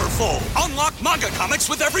ultra-powerful. Unlock manga comics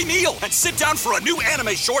with every meal and sit down for a new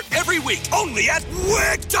anime short every week only at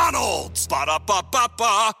WickDonald's.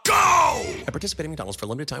 Ba-da-ba-ba-ba, go! At participating McDonald's for a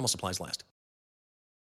limited time while supplies last.